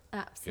video.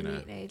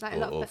 Absolutely.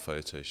 Or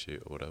photo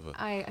shoot or whatever.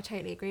 I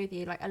totally agree with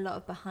you. Like a lot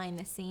of behind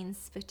the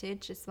scenes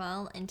footage as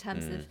well, in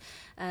terms of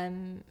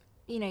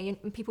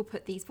people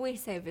put these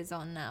voiceovers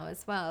on now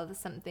as well. There's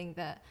something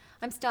that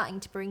I'm starting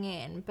to bring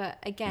in, but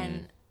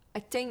again, I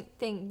don't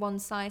think one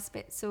size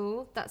fits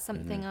all. That's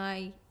something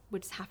I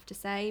would have to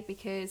say,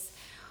 because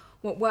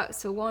what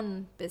works for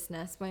one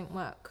business won't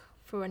work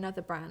for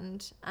another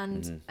brand.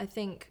 And I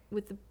think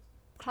with the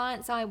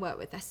clients I work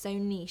with, they're so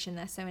niche and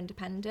they're so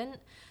independent.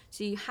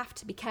 So you have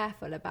to be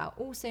careful about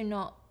also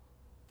not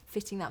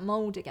fitting that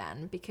mold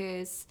again,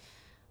 because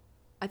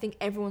I think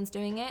everyone's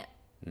doing it.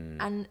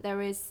 And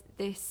there is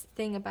this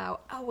thing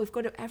about,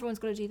 everyone's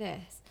got to do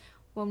this.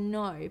 Well,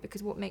 no,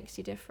 because what makes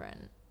you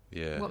different?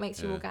 What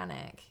makes you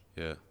organic?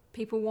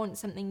 People want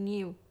something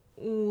new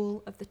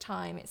all of the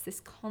time. It's this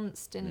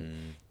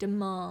constant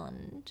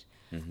demand.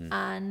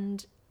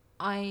 And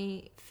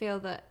I feel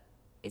that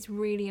it's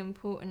really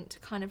important to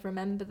kind of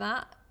remember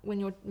that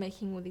when you're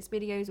making all these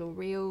videos or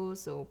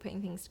reels or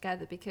putting things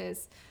together,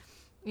 because,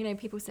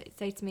 people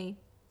say to me,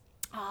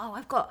 oh,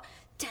 I've got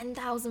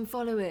 10,000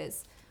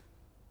 followers.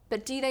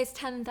 But do those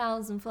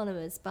 10,000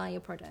 followers buy your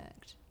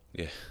product?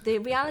 The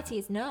reality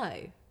is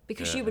no,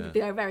 because you would be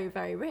very,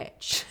 very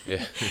rich. So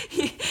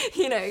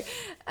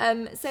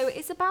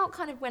it's about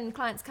kind of when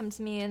clients come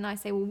to me and I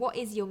say, well, what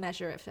is your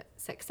measure of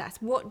success?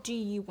 What do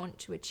you want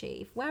to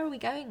achieve? Where are we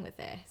going with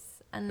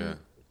this? And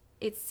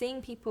it's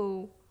seeing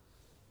people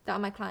that are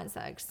my clients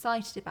that are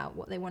excited about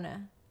what they want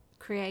to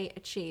create,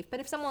 achieve.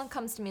 But if someone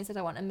comes to me and says,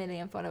 I want 1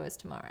 million followers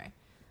tomorrow,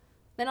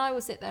 then I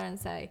will sit there and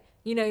say,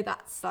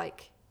 that's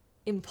like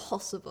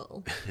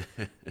impossible.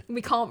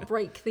 We can't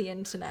break the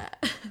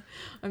internet.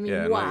 I mean,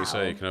 wow. Like you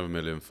say, you can have 1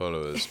 million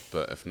followers,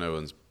 but if no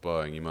one's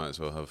buying, you might as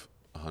well have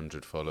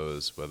 100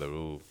 followers where they're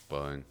all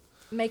buying.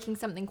 Making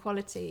something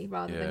quality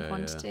rather than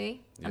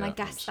quantity. And I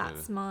guess absolutely.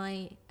 That's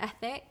my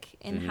ethic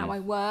in how I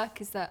work,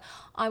 is that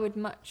I would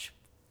much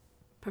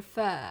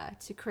prefer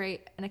to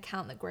create an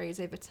account that grows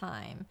over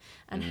time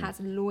and has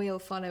a loyal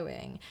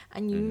following,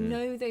 and you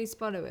know those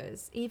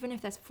followers, even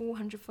if there's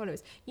 400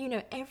 followers, you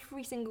know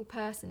every single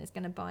person is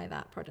going to buy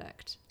that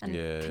product and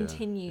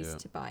continues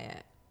to buy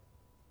it.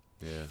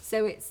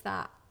 So it's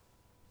that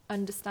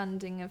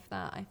understanding of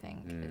that, I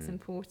think it's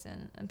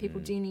important, and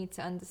people do need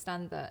to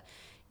understand that.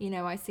 You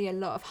know, I see a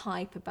lot of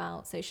hype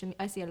about I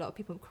see a lot of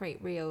people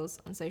create reels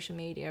on social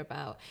media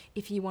about,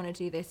 if you want to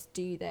do this,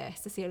 do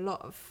this. I see a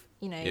lot of,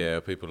 you know... Yeah,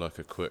 people like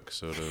a quick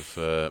sort of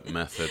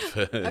method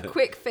for... a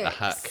quick fix. A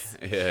hack.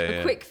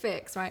 A quick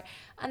fix, right?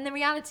 And the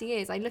reality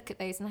is, I look at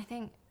those and I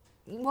think,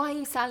 why are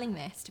you selling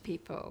this to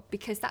people?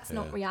 Because that's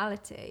not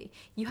reality.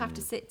 You have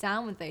to sit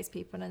down with those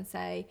people and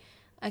say,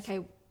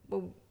 okay,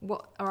 well,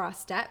 what are our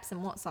steps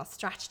and what's our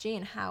strategy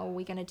and how are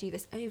we going to do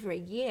this over a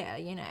year,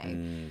 you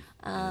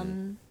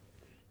know?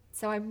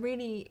 So I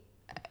really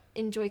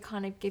enjoy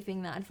kind of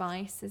giving that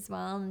advice as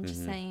well, and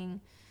just saying,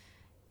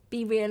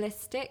 be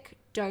realistic.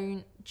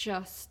 Don't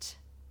just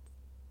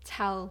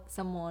tell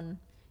someone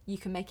you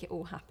can make it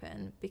all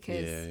happen,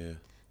 because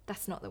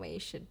that's not the way you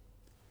should.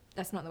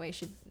 That's not the way you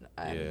should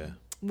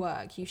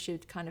work. You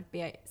should kind of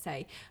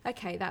say,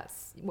 okay,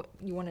 that's what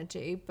you want to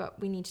do, but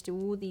we need to do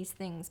all these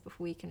things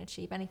before we can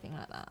achieve anything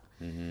like that.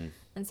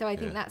 And so I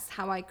think that's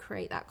how I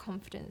create that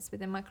confidence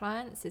within my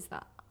clients, is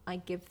that I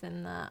give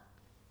them that.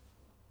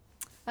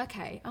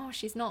 Okay,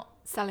 she's not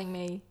selling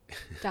me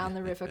down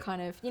the river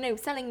kind of, you know,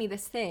 selling me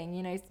this thing,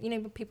 you know,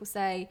 when people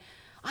say,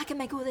 I can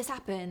make all this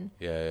happen.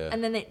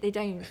 And then they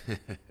don't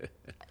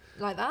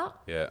like that.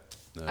 No,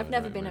 I've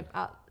never been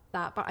about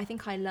that, but I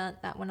think I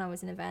learnt that when I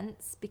was in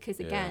events, because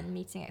again,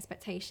 meeting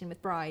expectation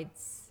with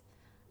brides,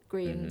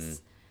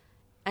 grooms,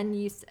 and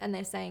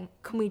they're saying,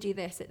 can we do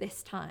this at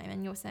this time?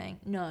 And you're saying,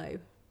 no,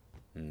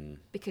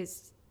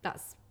 because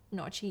that's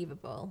not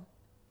achievable.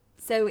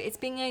 So it's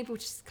being able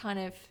to just kind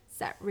of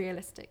set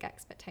realistic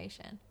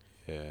expectation.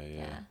 No,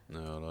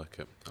 I like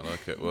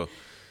it. Well,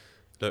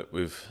 look,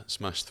 we've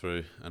smashed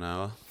through an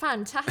hour.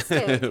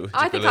 Fantastic.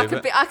 I think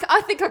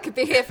I could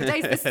be here for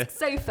days. This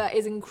sofa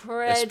is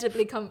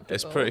incredibly comfortable.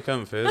 It's pretty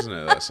comfy, isn't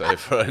it, that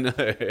sofa? I know.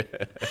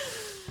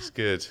 It's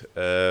good.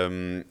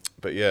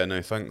 But yeah,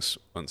 no, thanks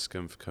once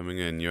again for coming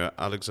in. You're at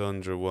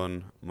Alexandra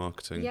One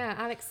Marketing. Yeah,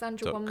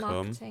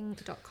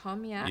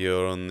 alexandra1marketing.com. Yeah.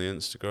 You're on the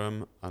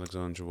Instagram,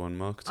 Alexandra One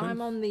Marketing.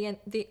 I'm on the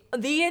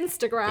Instagram. The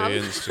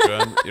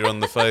Instagram. You're on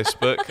the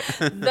Facebook.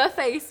 The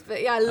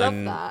Facebook. Yeah, I love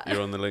that.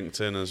 You're on the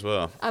LinkedIn as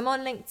well. I'm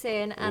on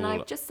LinkedIn, and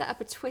I've just set up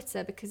a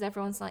Twitter, because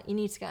everyone's like, you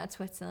need to get a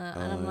Twitter,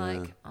 and I'm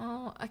like,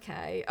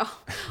 okay.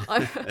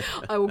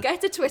 I will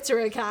get a Twitter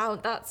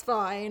account. That's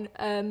fine.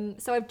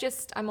 So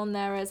I'm on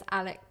there as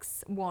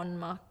Alex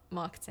One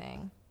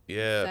Marketing.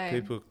 Yeah, so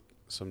people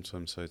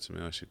sometimes say to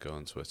me I should go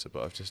on Twitter,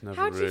 but I've just never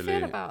How really... How do you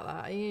feel about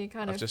that?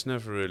 I've just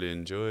never really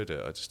enjoyed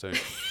it. I just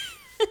don't...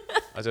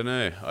 I don't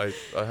know. I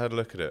had a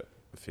look at it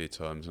a few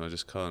times and I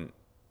just can't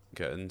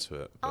get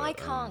into it. But, I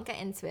can't get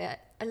into it.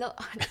 A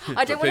lot.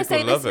 I don't want to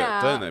say this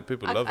now. Don't they?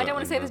 People love it. I don't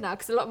want to say this now,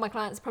 because a lot of my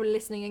clients are probably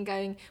listening and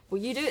going, well,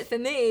 you do it for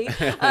me.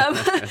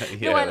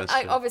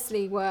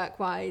 Obviously,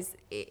 work-wise,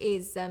 it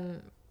is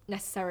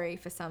necessary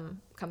for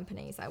some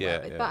companies I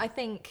work with. But I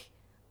think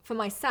for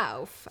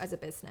myself as a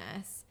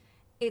business,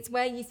 it's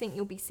where you think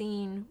you'll be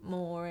seen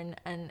more,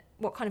 and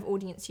what kind of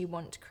audience you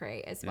want to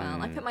create as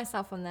well. I put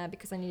myself on there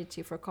because I needed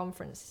to for a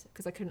conference,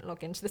 because I couldn't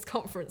log into this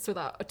conference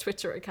without a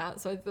Twitter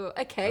account. So I thought,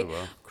 okay,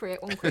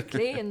 create one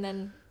quickly, and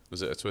then...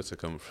 Was it a Twitter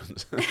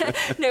conference?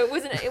 No, it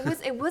wasn't. It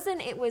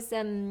was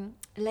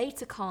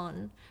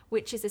LaterCon,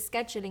 which is a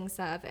scheduling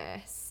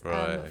service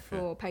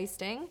for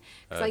posting.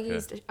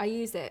 Because I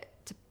use it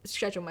to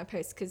schedule my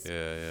posts, because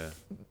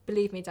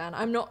believe me, Dan,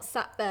 I'm not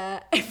sat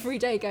there every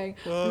day going,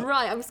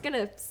 right, I'm just going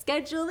to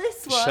schedule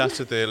this one.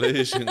 Shattered the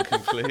illusion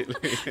completely.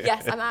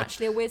 Yes, I'm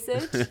actually a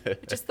wizard. I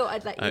just thought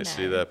I'd let you know.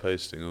 Actually, they're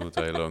posting all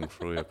day long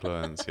for all your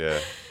clients,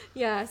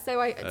 Yeah,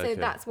 so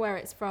that's where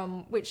it's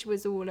from, which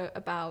was all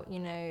about,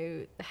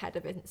 the head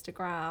of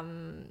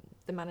Instagram,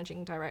 the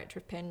managing director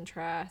of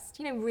Pinterest,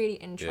 really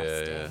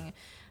interesting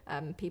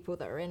people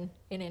that are in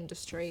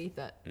industry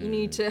that you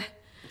need to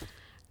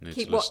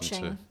keep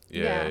watching. Cool.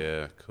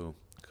 Yeah.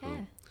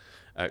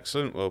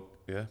 Excellent. Well,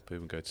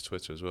 people go to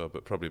Twitter as well,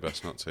 but probably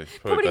best not to.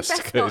 Probably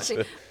best not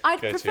to. I'd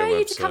prefer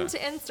you to come to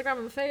Instagram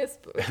and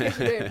Facebook if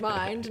you don't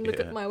mind, and look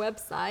at my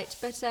website.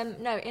 But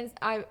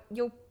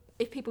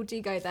if people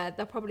do go there,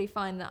 they'll probably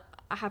find that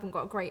I haven't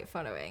got a great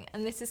following.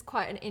 And this is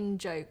quite an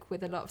in-joke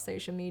with a lot of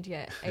social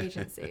media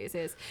agencies,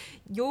 is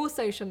your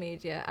social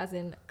media, as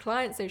in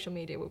client social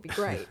media, will be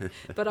great,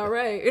 but our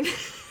own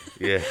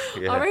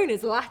our own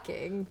is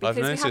lacking because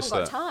we haven't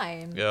got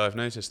time. Yeah, I've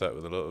noticed that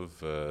with a lot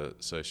of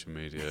social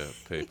media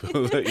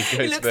people. That you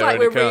go it to looks their like own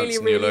we're accounts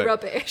really, really like,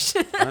 rubbish.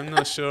 I'm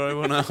not sure I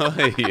want to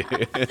hire you.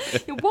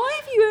 Why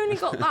have you only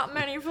got that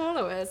many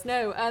followers?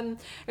 No, it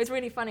was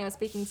really funny. I was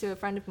speaking to a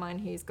friend of mine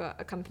who's got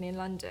a company in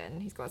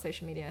London. He's got a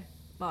social media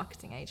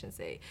marketing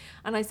agency,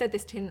 and I said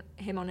this to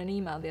him on an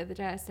email the other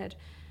day. I said,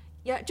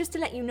 yeah, just to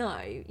let you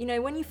know,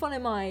 when you follow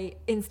my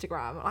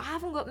Instagram, I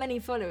haven't got many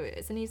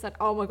followers. And he's like,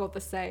 oh my God,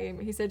 the same.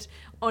 He said,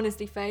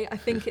 honestly, Faye, I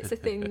think it's a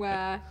thing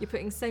where you're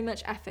putting so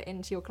much effort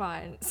into your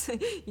clients.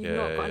 You've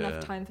not got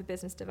enough time for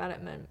business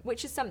development,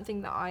 which is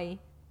something that I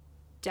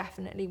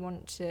definitely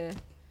want to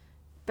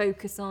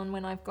focus on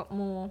when I've got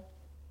more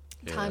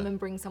time and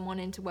bring someone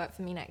in to work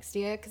for me next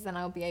year, because then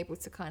I'll be able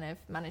to kind of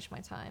manage my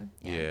time.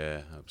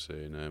 Yeah,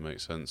 absolutely. No, it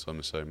makes sense. I'm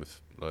the same with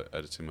like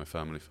editing my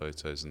family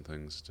photos and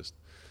things. Just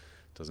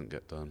doesn't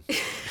get done.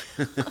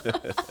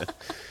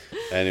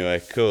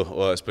 Anyway, cool.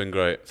 Well, it's been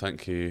great.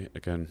 Thank you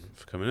again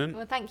for coming in.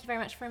 Well, thank you very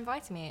much for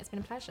inviting me. It's been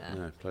a pleasure.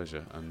 Yeah,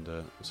 pleasure. And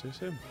we'll see you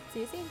soon. See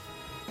you soon.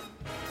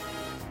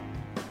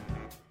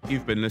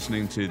 You've been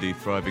listening to the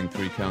Thriving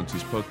Three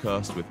Counties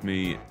podcast with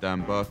me,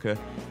 Dan Barker.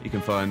 You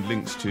can find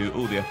links to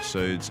all the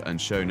episodes and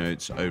show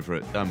notes over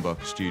at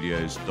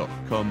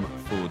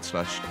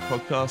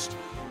danbarkerstudios.com/podcast.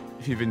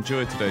 If you've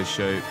enjoyed today's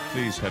show,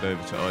 please head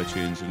over to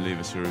iTunes and leave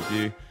us a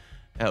review.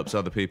 It helps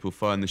other people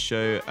find the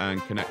show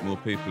and connect more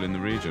people in the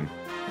region.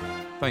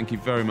 Thank you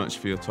very much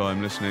for your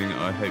time listening.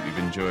 I hope you've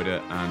enjoyed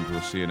it, and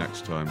we'll see you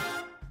next time.